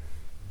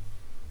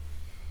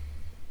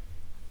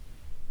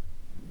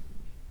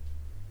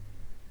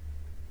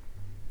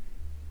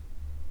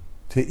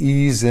to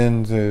ease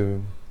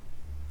into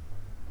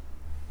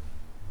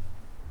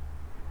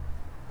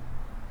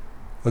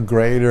a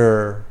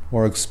greater,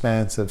 more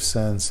expansive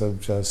sense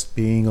of just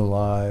being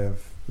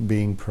alive,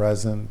 being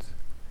present.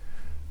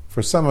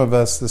 For some of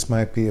us, this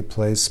might be a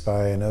place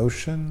by an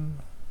ocean,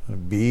 a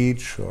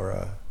beach, or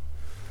a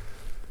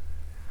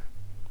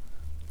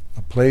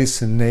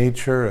place in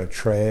nature, a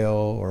trail,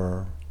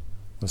 or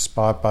a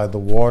spot by the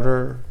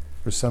water.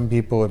 For some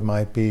people, it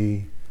might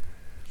be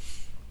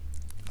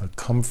a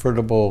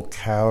comfortable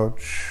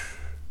couch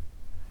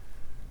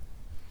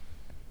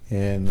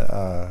in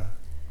a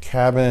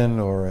cabin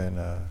or in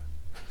a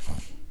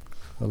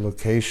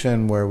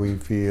location where we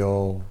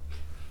feel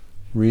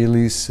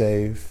really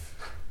safe.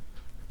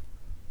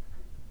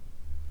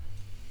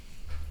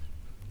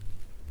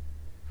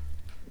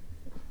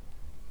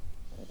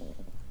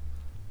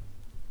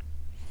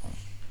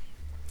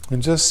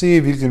 And just see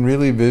if you can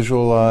really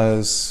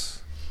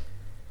visualize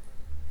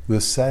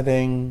the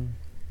setting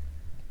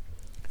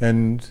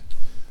and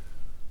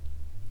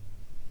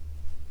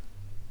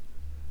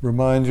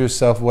remind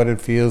yourself what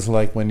it feels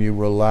like when you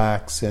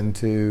relax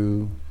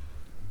into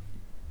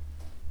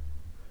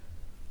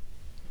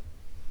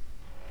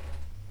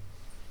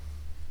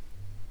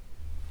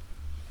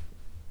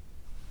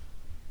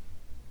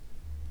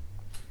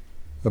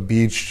a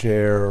beach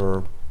chair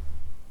or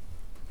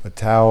a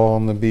towel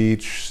on the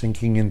beach,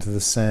 sinking into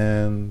the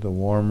sand, the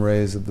warm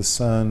rays of the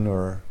sun,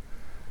 or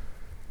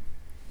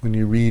when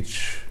you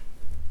reach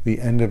the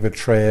end of a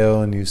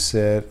trail and you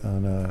sit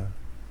on a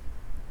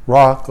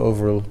rock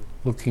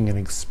overlooking an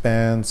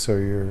expanse, or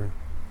you're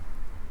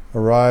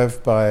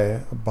arrived by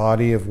a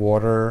body of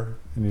water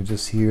and you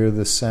just hear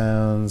the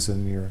sounds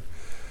and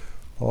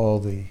all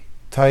the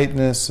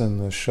tightness in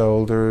the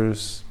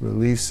shoulders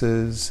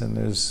releases, and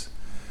there's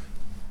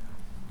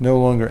no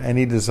longer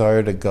any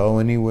desire to go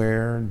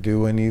anywhere,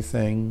 do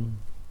anything,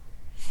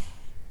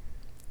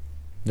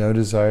 no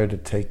desire to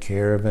take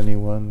care of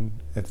anyone.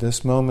 At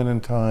this moment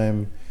in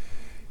time,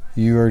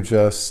 you are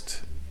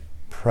just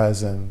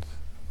present.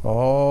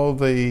 All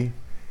the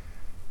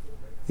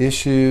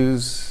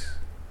issues,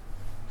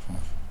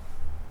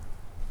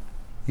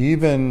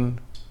 even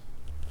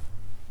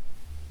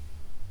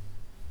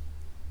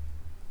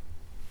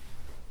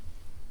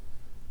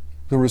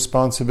the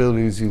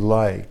responsibilities you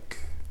like,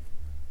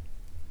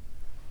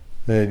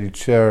 that you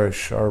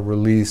cherish, are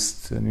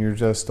released, and you're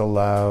just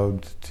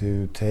allowed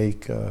to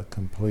take a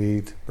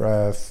complete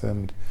breath,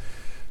 and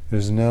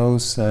there's no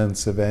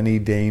sense of any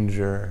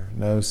danger,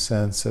 no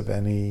sense of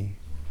any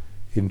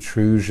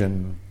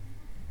intrusion.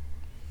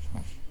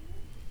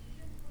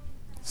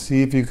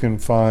 See if you can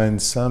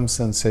find some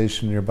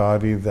sensation in your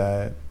body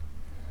that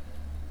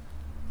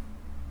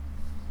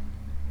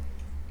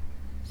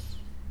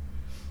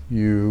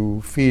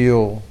you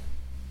feel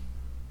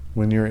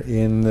when you're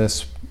in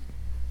this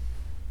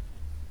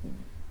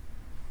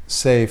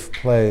safe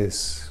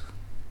place.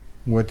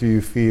 What do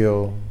you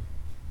feel?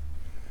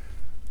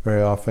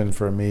 Very often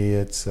for me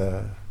it's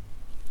a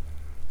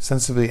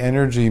sense of the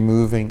energy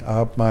moving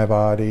up my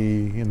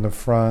body in the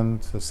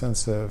front, a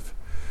sense of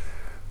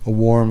a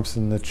warmth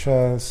in the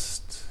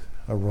chest,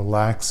 a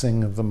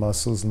relaxing of the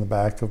muscles in the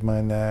back of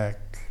my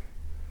neck,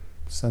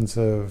 a sense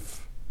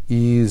of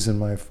ease in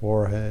my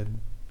forehead.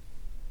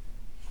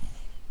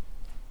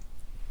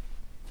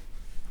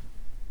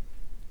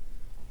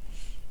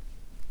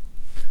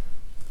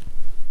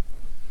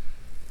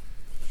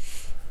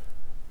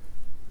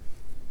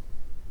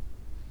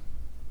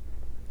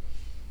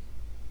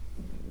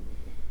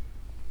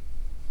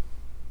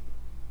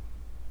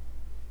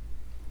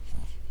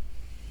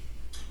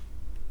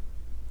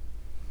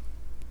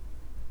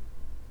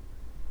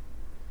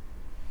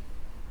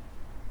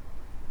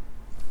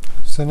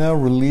 So now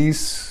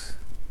release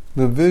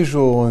the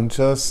visual and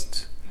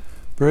just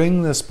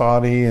bring this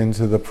body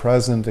into the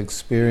present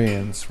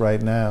experience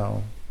right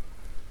now.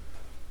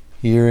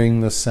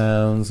 Hearing the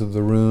sounds of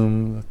the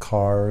room, the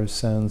car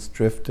sounds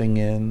drifting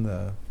in,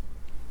 the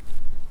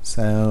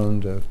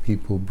sound of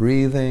people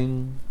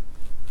breathing,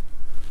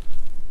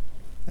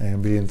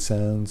 ambient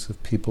sounds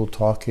of people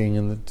talking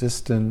in the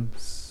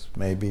distance,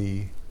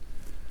 maybe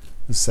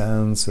the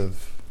sounds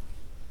of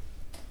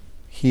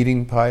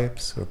heating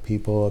pipes or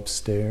people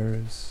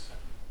upstairs.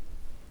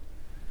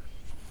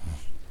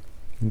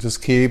 And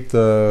just keep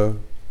the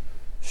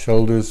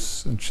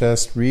shoulders and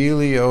chest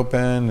really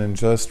open and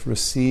just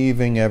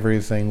receiving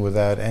everything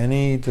without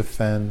any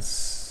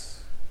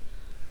defense.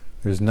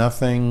 There's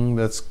nothing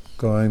that's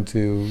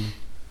there's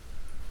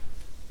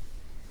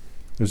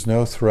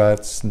no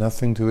threats,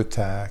 nothing to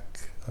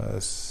attack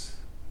us.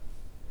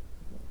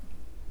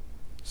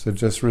 So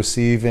just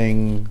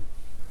receiving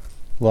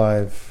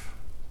life.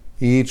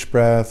 Each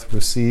breath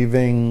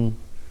receiving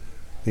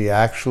the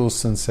actual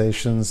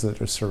sensations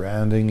that are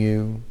surrounding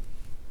you.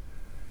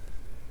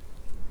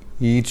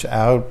 Each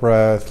out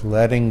breath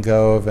letting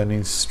go of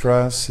any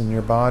stress in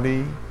your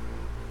body.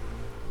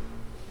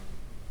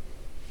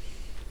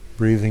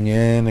 Breathing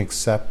in,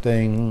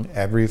 accepting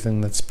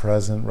everything that's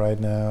present right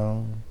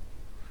now.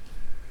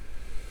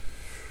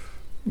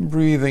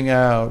 Breathing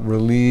out,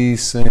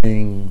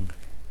 releasing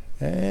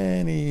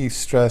any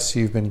stress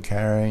you've been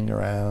carrying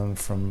around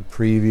from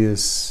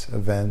previous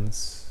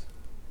events.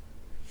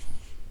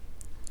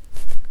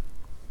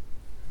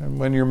 And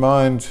when your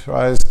mind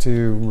tries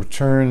to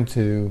return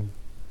to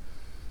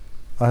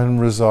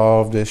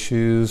unresolved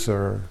issues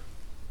or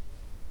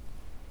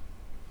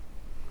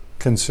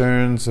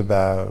concerns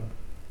about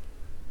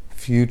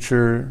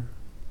future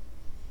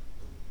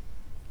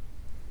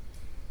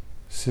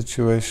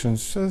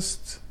situations,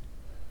 just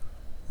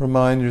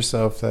remind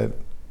yourself that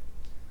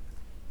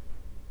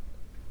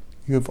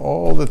you have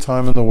all the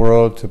time in the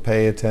world to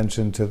pay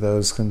attention to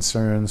those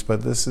concerns,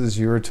 but this is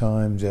your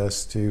time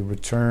just to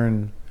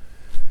return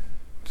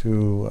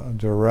to a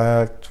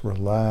direct,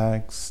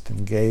 relaxed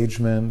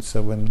engagement.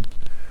 So when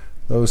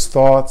those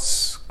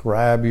thoughts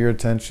grab your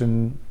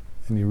attention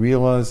and you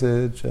realize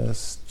it,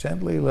 just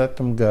gently let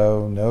them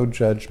go, no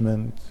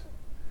judgment.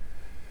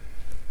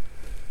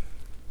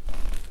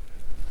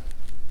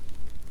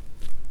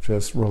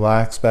 Just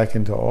relax back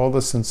into all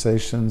the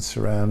sensations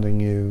surrounding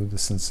you, the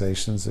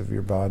sensations of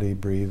your body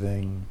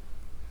breathing.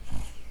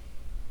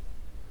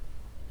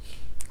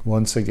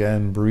 Once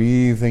again,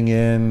 breathing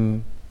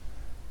in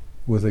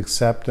with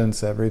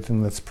acceptance,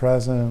 everything that's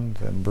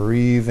present, and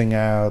breathing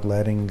out,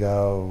 letting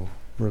go,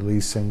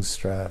 releasing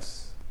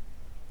stress.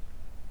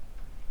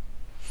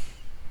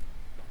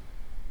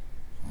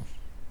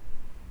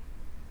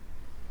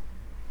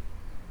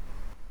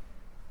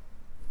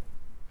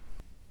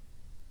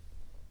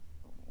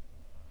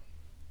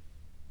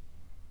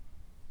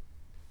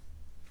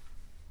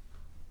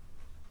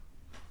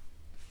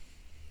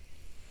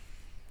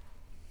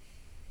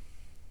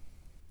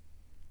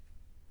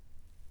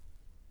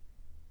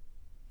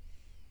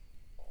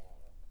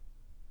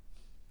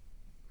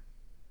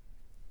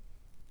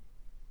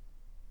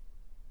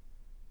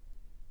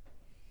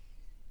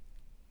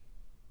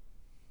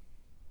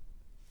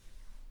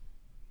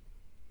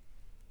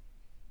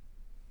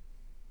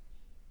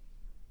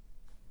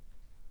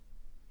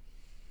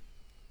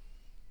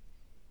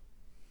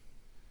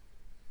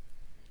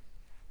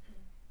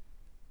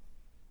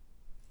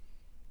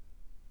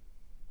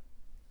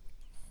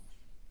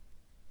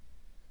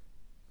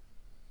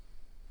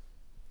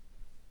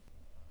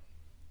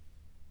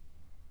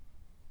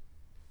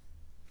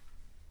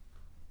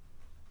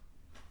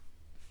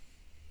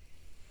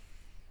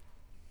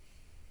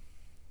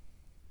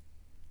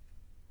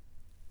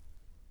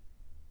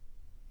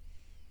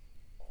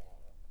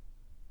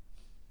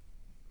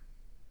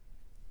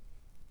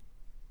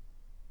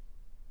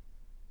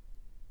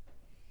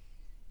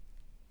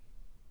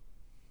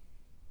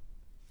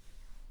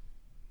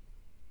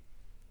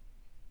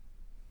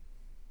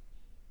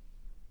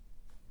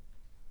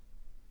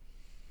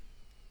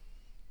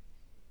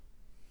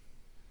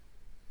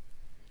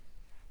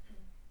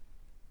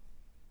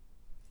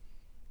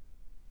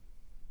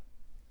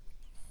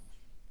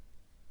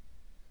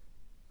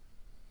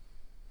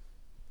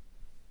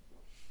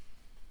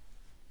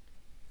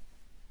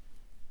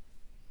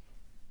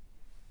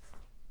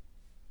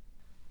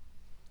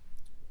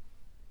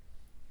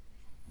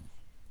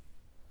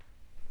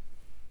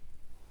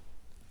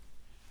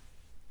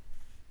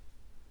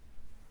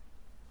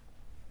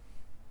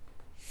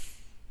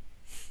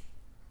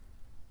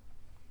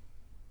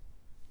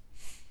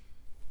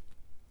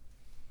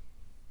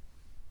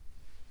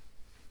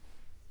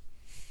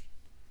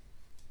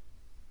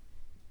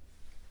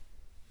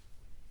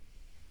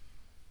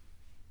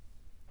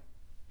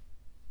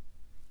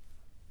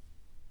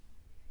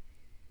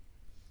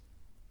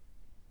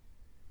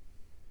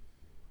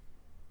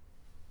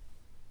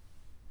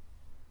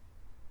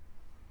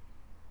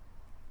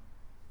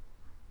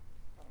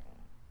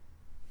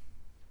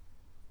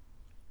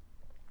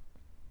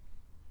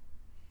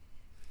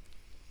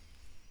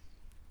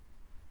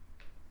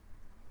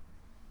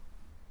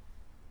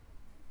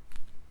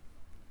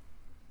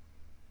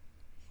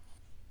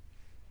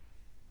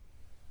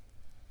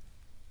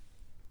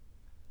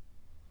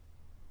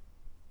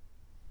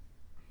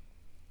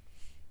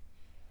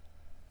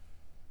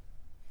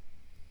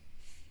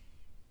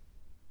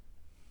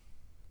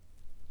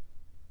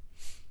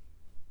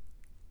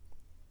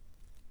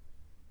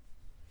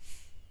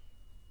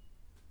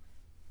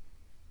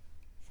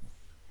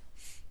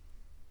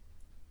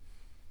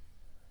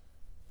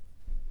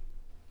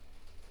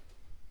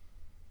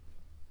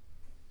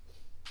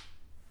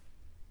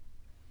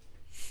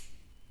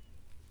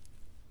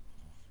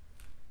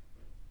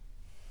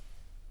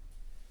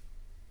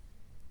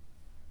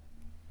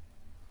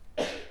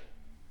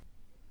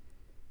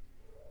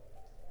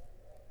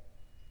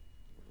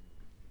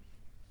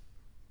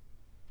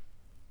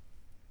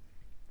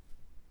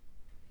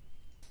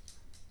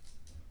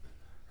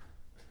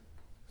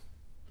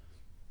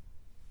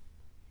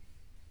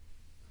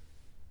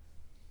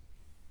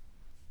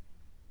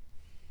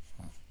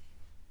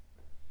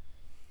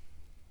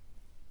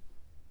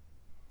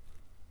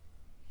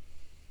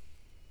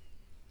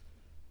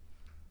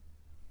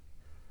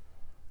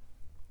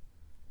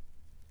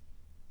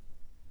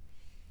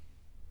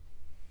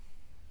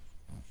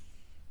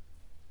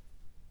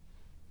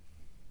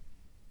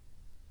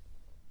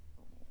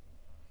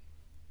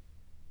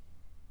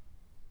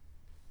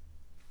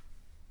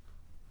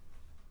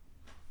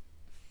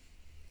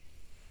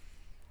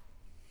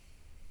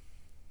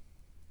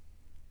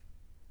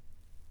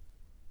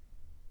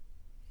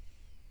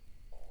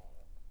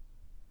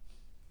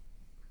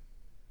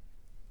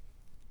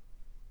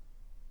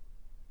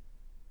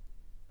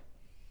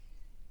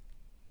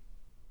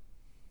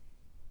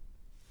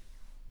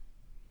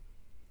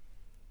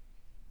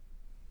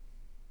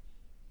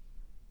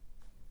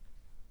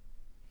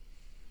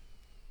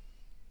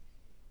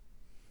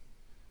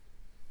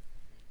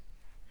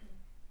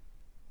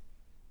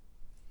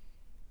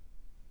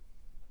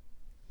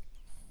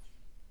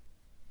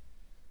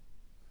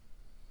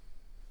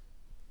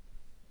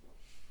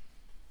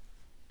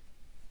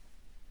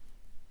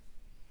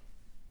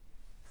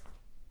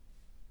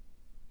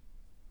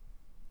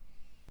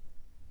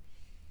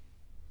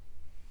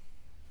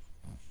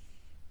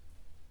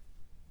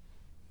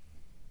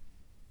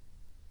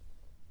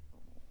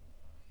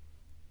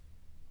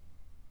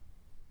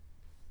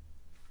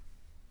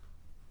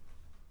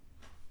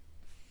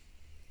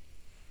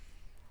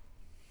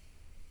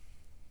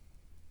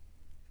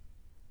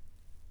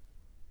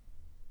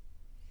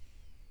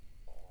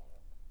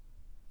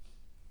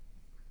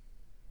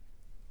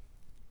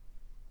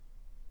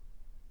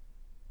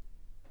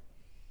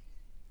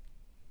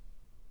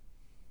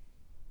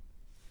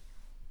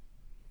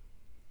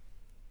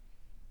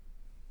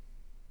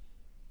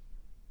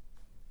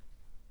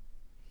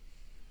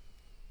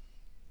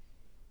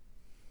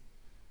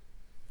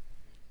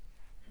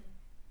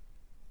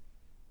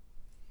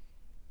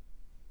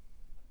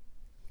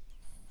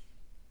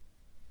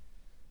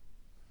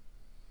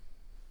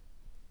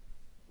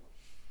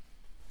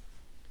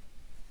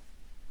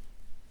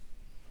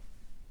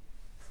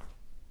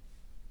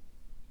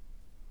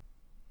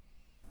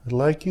 I'd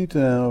like you to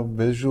now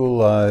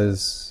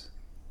visualize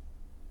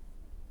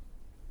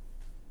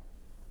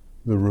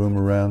the room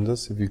around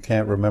us. If you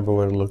can't remember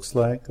what it looks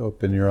like,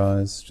 open your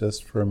eyes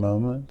just for a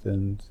moment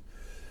and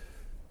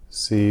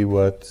see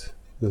what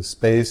the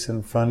space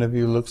in front of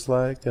you looks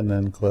like, and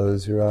then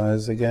close your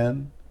eyes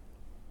again.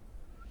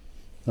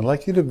 I'd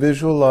like you to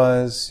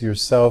visualize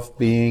yourself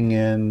being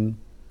in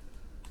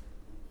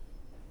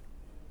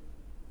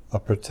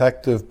a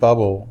protective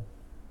bubble,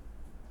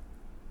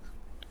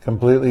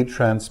 completely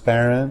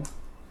transparent,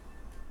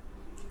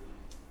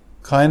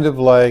 kind of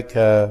like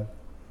a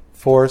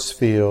force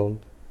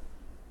field.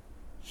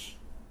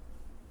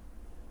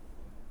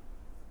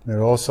 It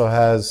also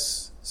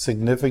has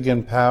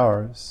significant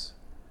powers.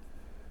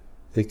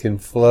 It can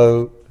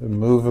float and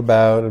move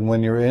about, and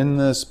when you're in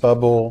this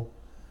bubble,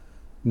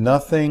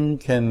 nothing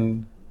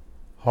can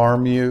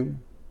harm you.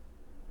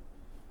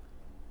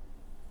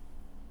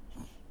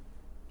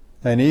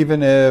 And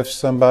even if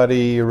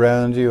somebody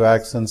around you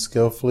acts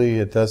unskillfully,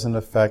 it doesn't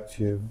affect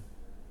you.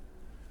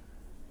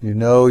 You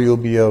know you'll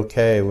be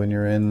okay when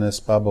you're in this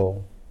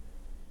bubble.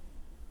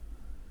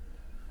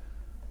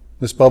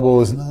 This bubble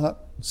is not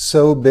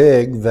so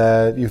big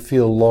that you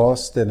feel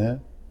lost in it.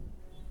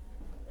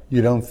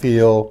 You don't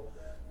feel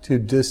too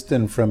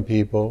distant from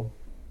people.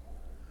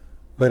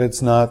 But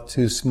it's not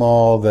too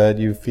small that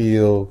you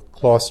feel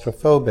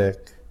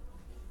claustrophobic.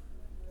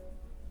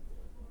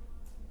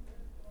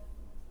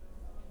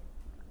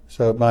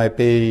 So it might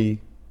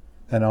be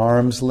an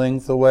arm's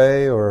length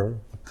away or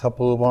a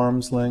couple of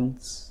arm's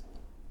lengths.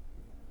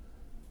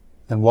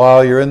 And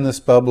while you're in this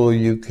bubble,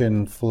 you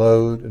can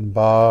float and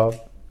bob.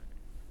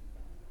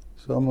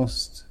 So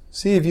almost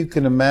see if you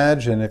can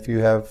imagine, if you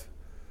have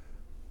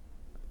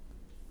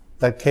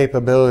that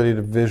capability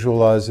to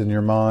visualize in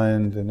your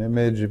mind an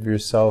image of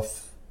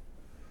yourself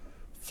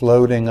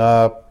floating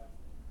up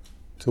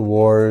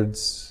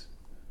towards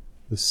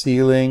the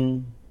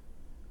ceiling.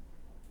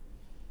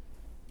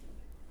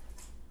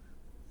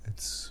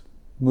 It's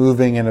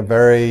moving in a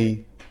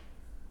very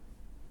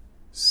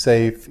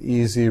safe,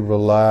 easy,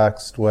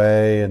 relaxed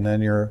way, and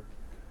then you're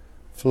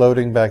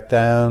floating back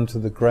down to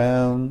the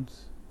ground.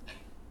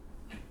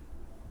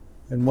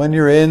 And when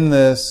you're in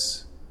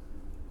this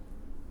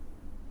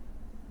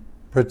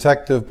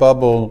protective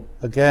bubble,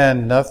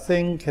 again,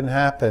 nothing can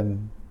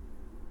happen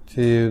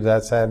to you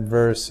that's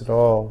adverse at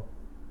all.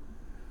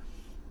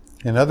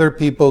 And other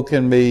people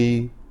can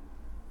be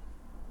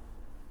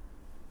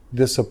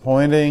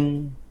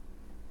disappointing,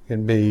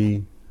 can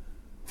be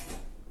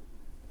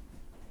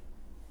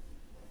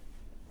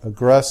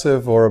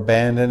aggressive or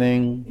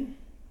abandoning,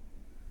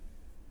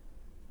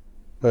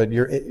 but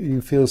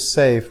you feel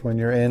safe when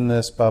you're in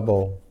this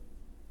bubble.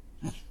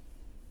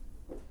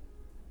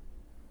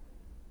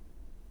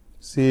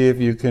 See if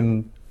you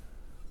can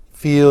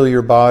feel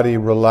your body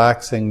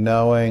relaxing,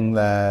 knowing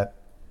that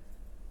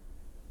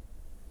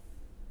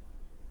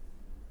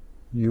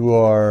you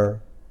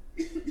are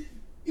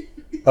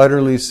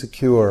utterly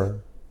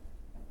secure,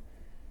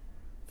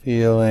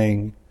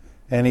 feeling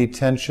any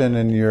tension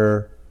in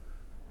your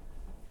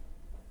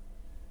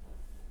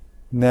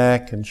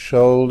neck and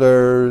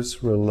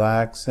shoulders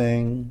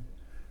relaxing,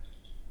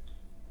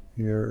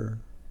 your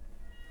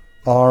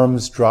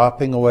arms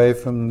dropping away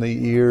from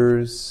the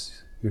ears,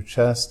 your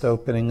chest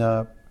opening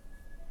up,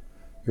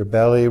 your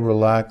belly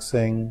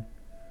relaxing.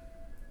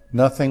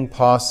 Nothing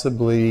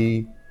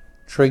possibly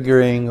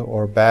triggering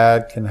or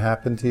bad can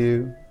happen to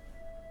you.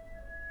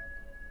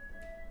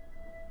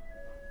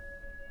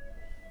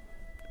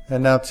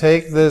 And now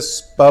take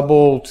this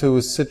bubble to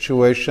a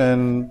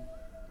situation,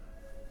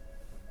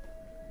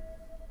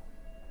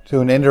 to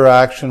an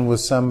interaction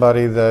with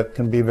somebody that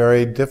can be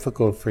very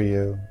difficult for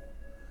you.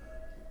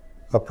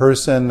 A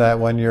person that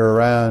when you're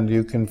around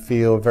you can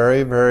feel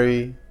very,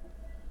 very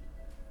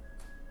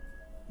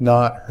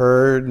not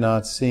heard,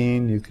 not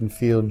seen. You can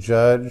feel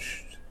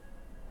judged.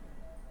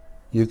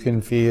 You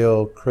can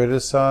feel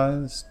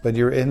criticized, but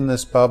you're in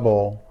this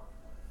bubble.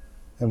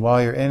 And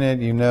while you're in it,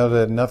 you know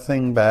that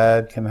nothing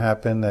bad can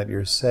happen, that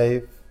you're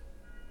safe.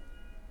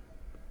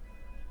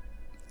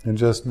 And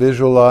just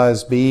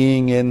visualize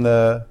being in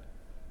the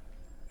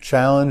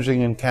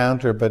challenging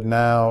encounter, but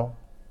now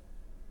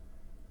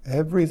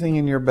everything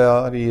in your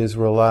body is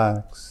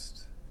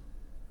relaxed.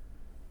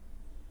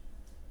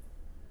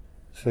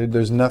 So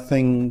there's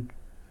nothing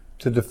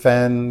to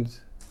defend.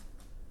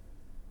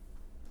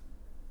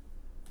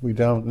 We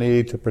don't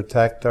need to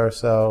protect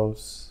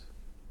ourselves.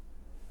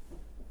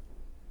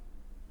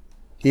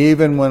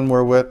 Even when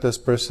we're with this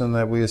person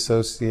that we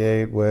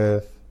associate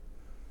with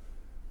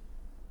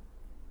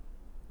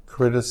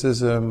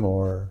criticism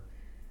or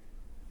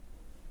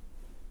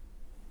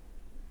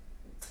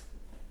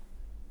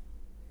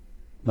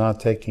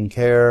not taking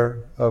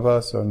care of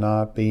us or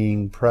not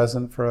being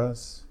present for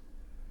us.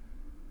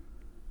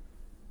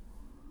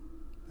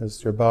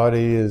 As your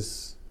body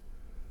is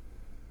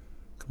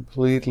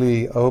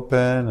completely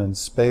open and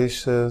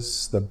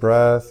spacious, the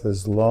breath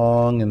is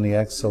long in the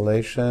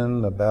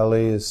exhalation, the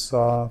belly is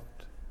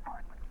soft.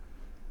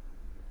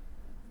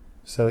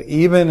 So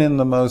even in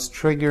the most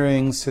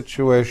triggering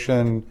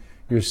situation,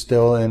 you're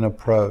still in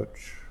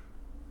approach.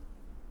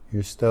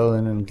 You're still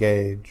in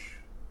engage.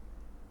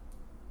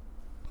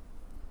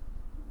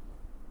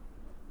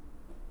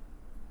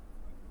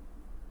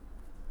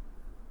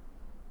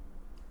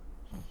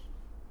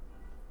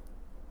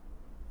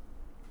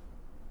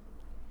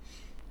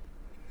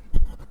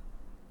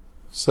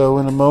 So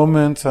in a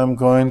moment, I'm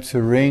going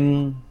to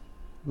ring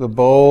the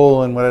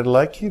bowl, and what I'd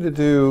like you to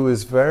do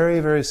is very,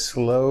 very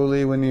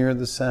slowly, when you hear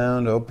the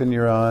sound, open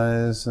your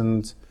eyes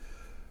and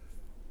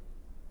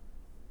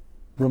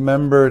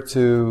remember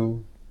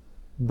to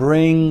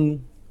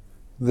bring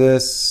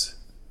this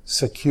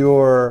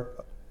secure,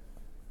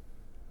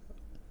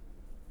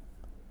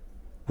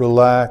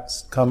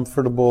 relaxed,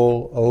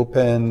 comfortable,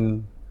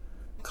 open,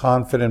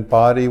 confident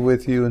body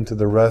with you into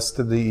the rest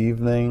of the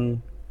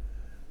evening,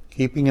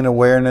 keeping an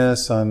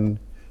awareness on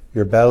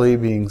your belly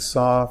being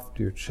soft,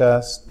 your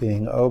chest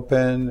being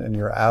open, and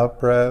your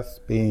out-breath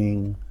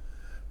being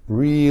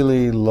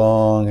really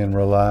long and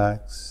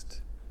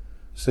relaxed.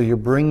 So you're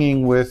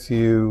bringing with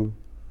you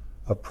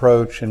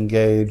approach,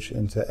 engage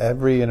into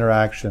every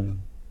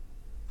interaction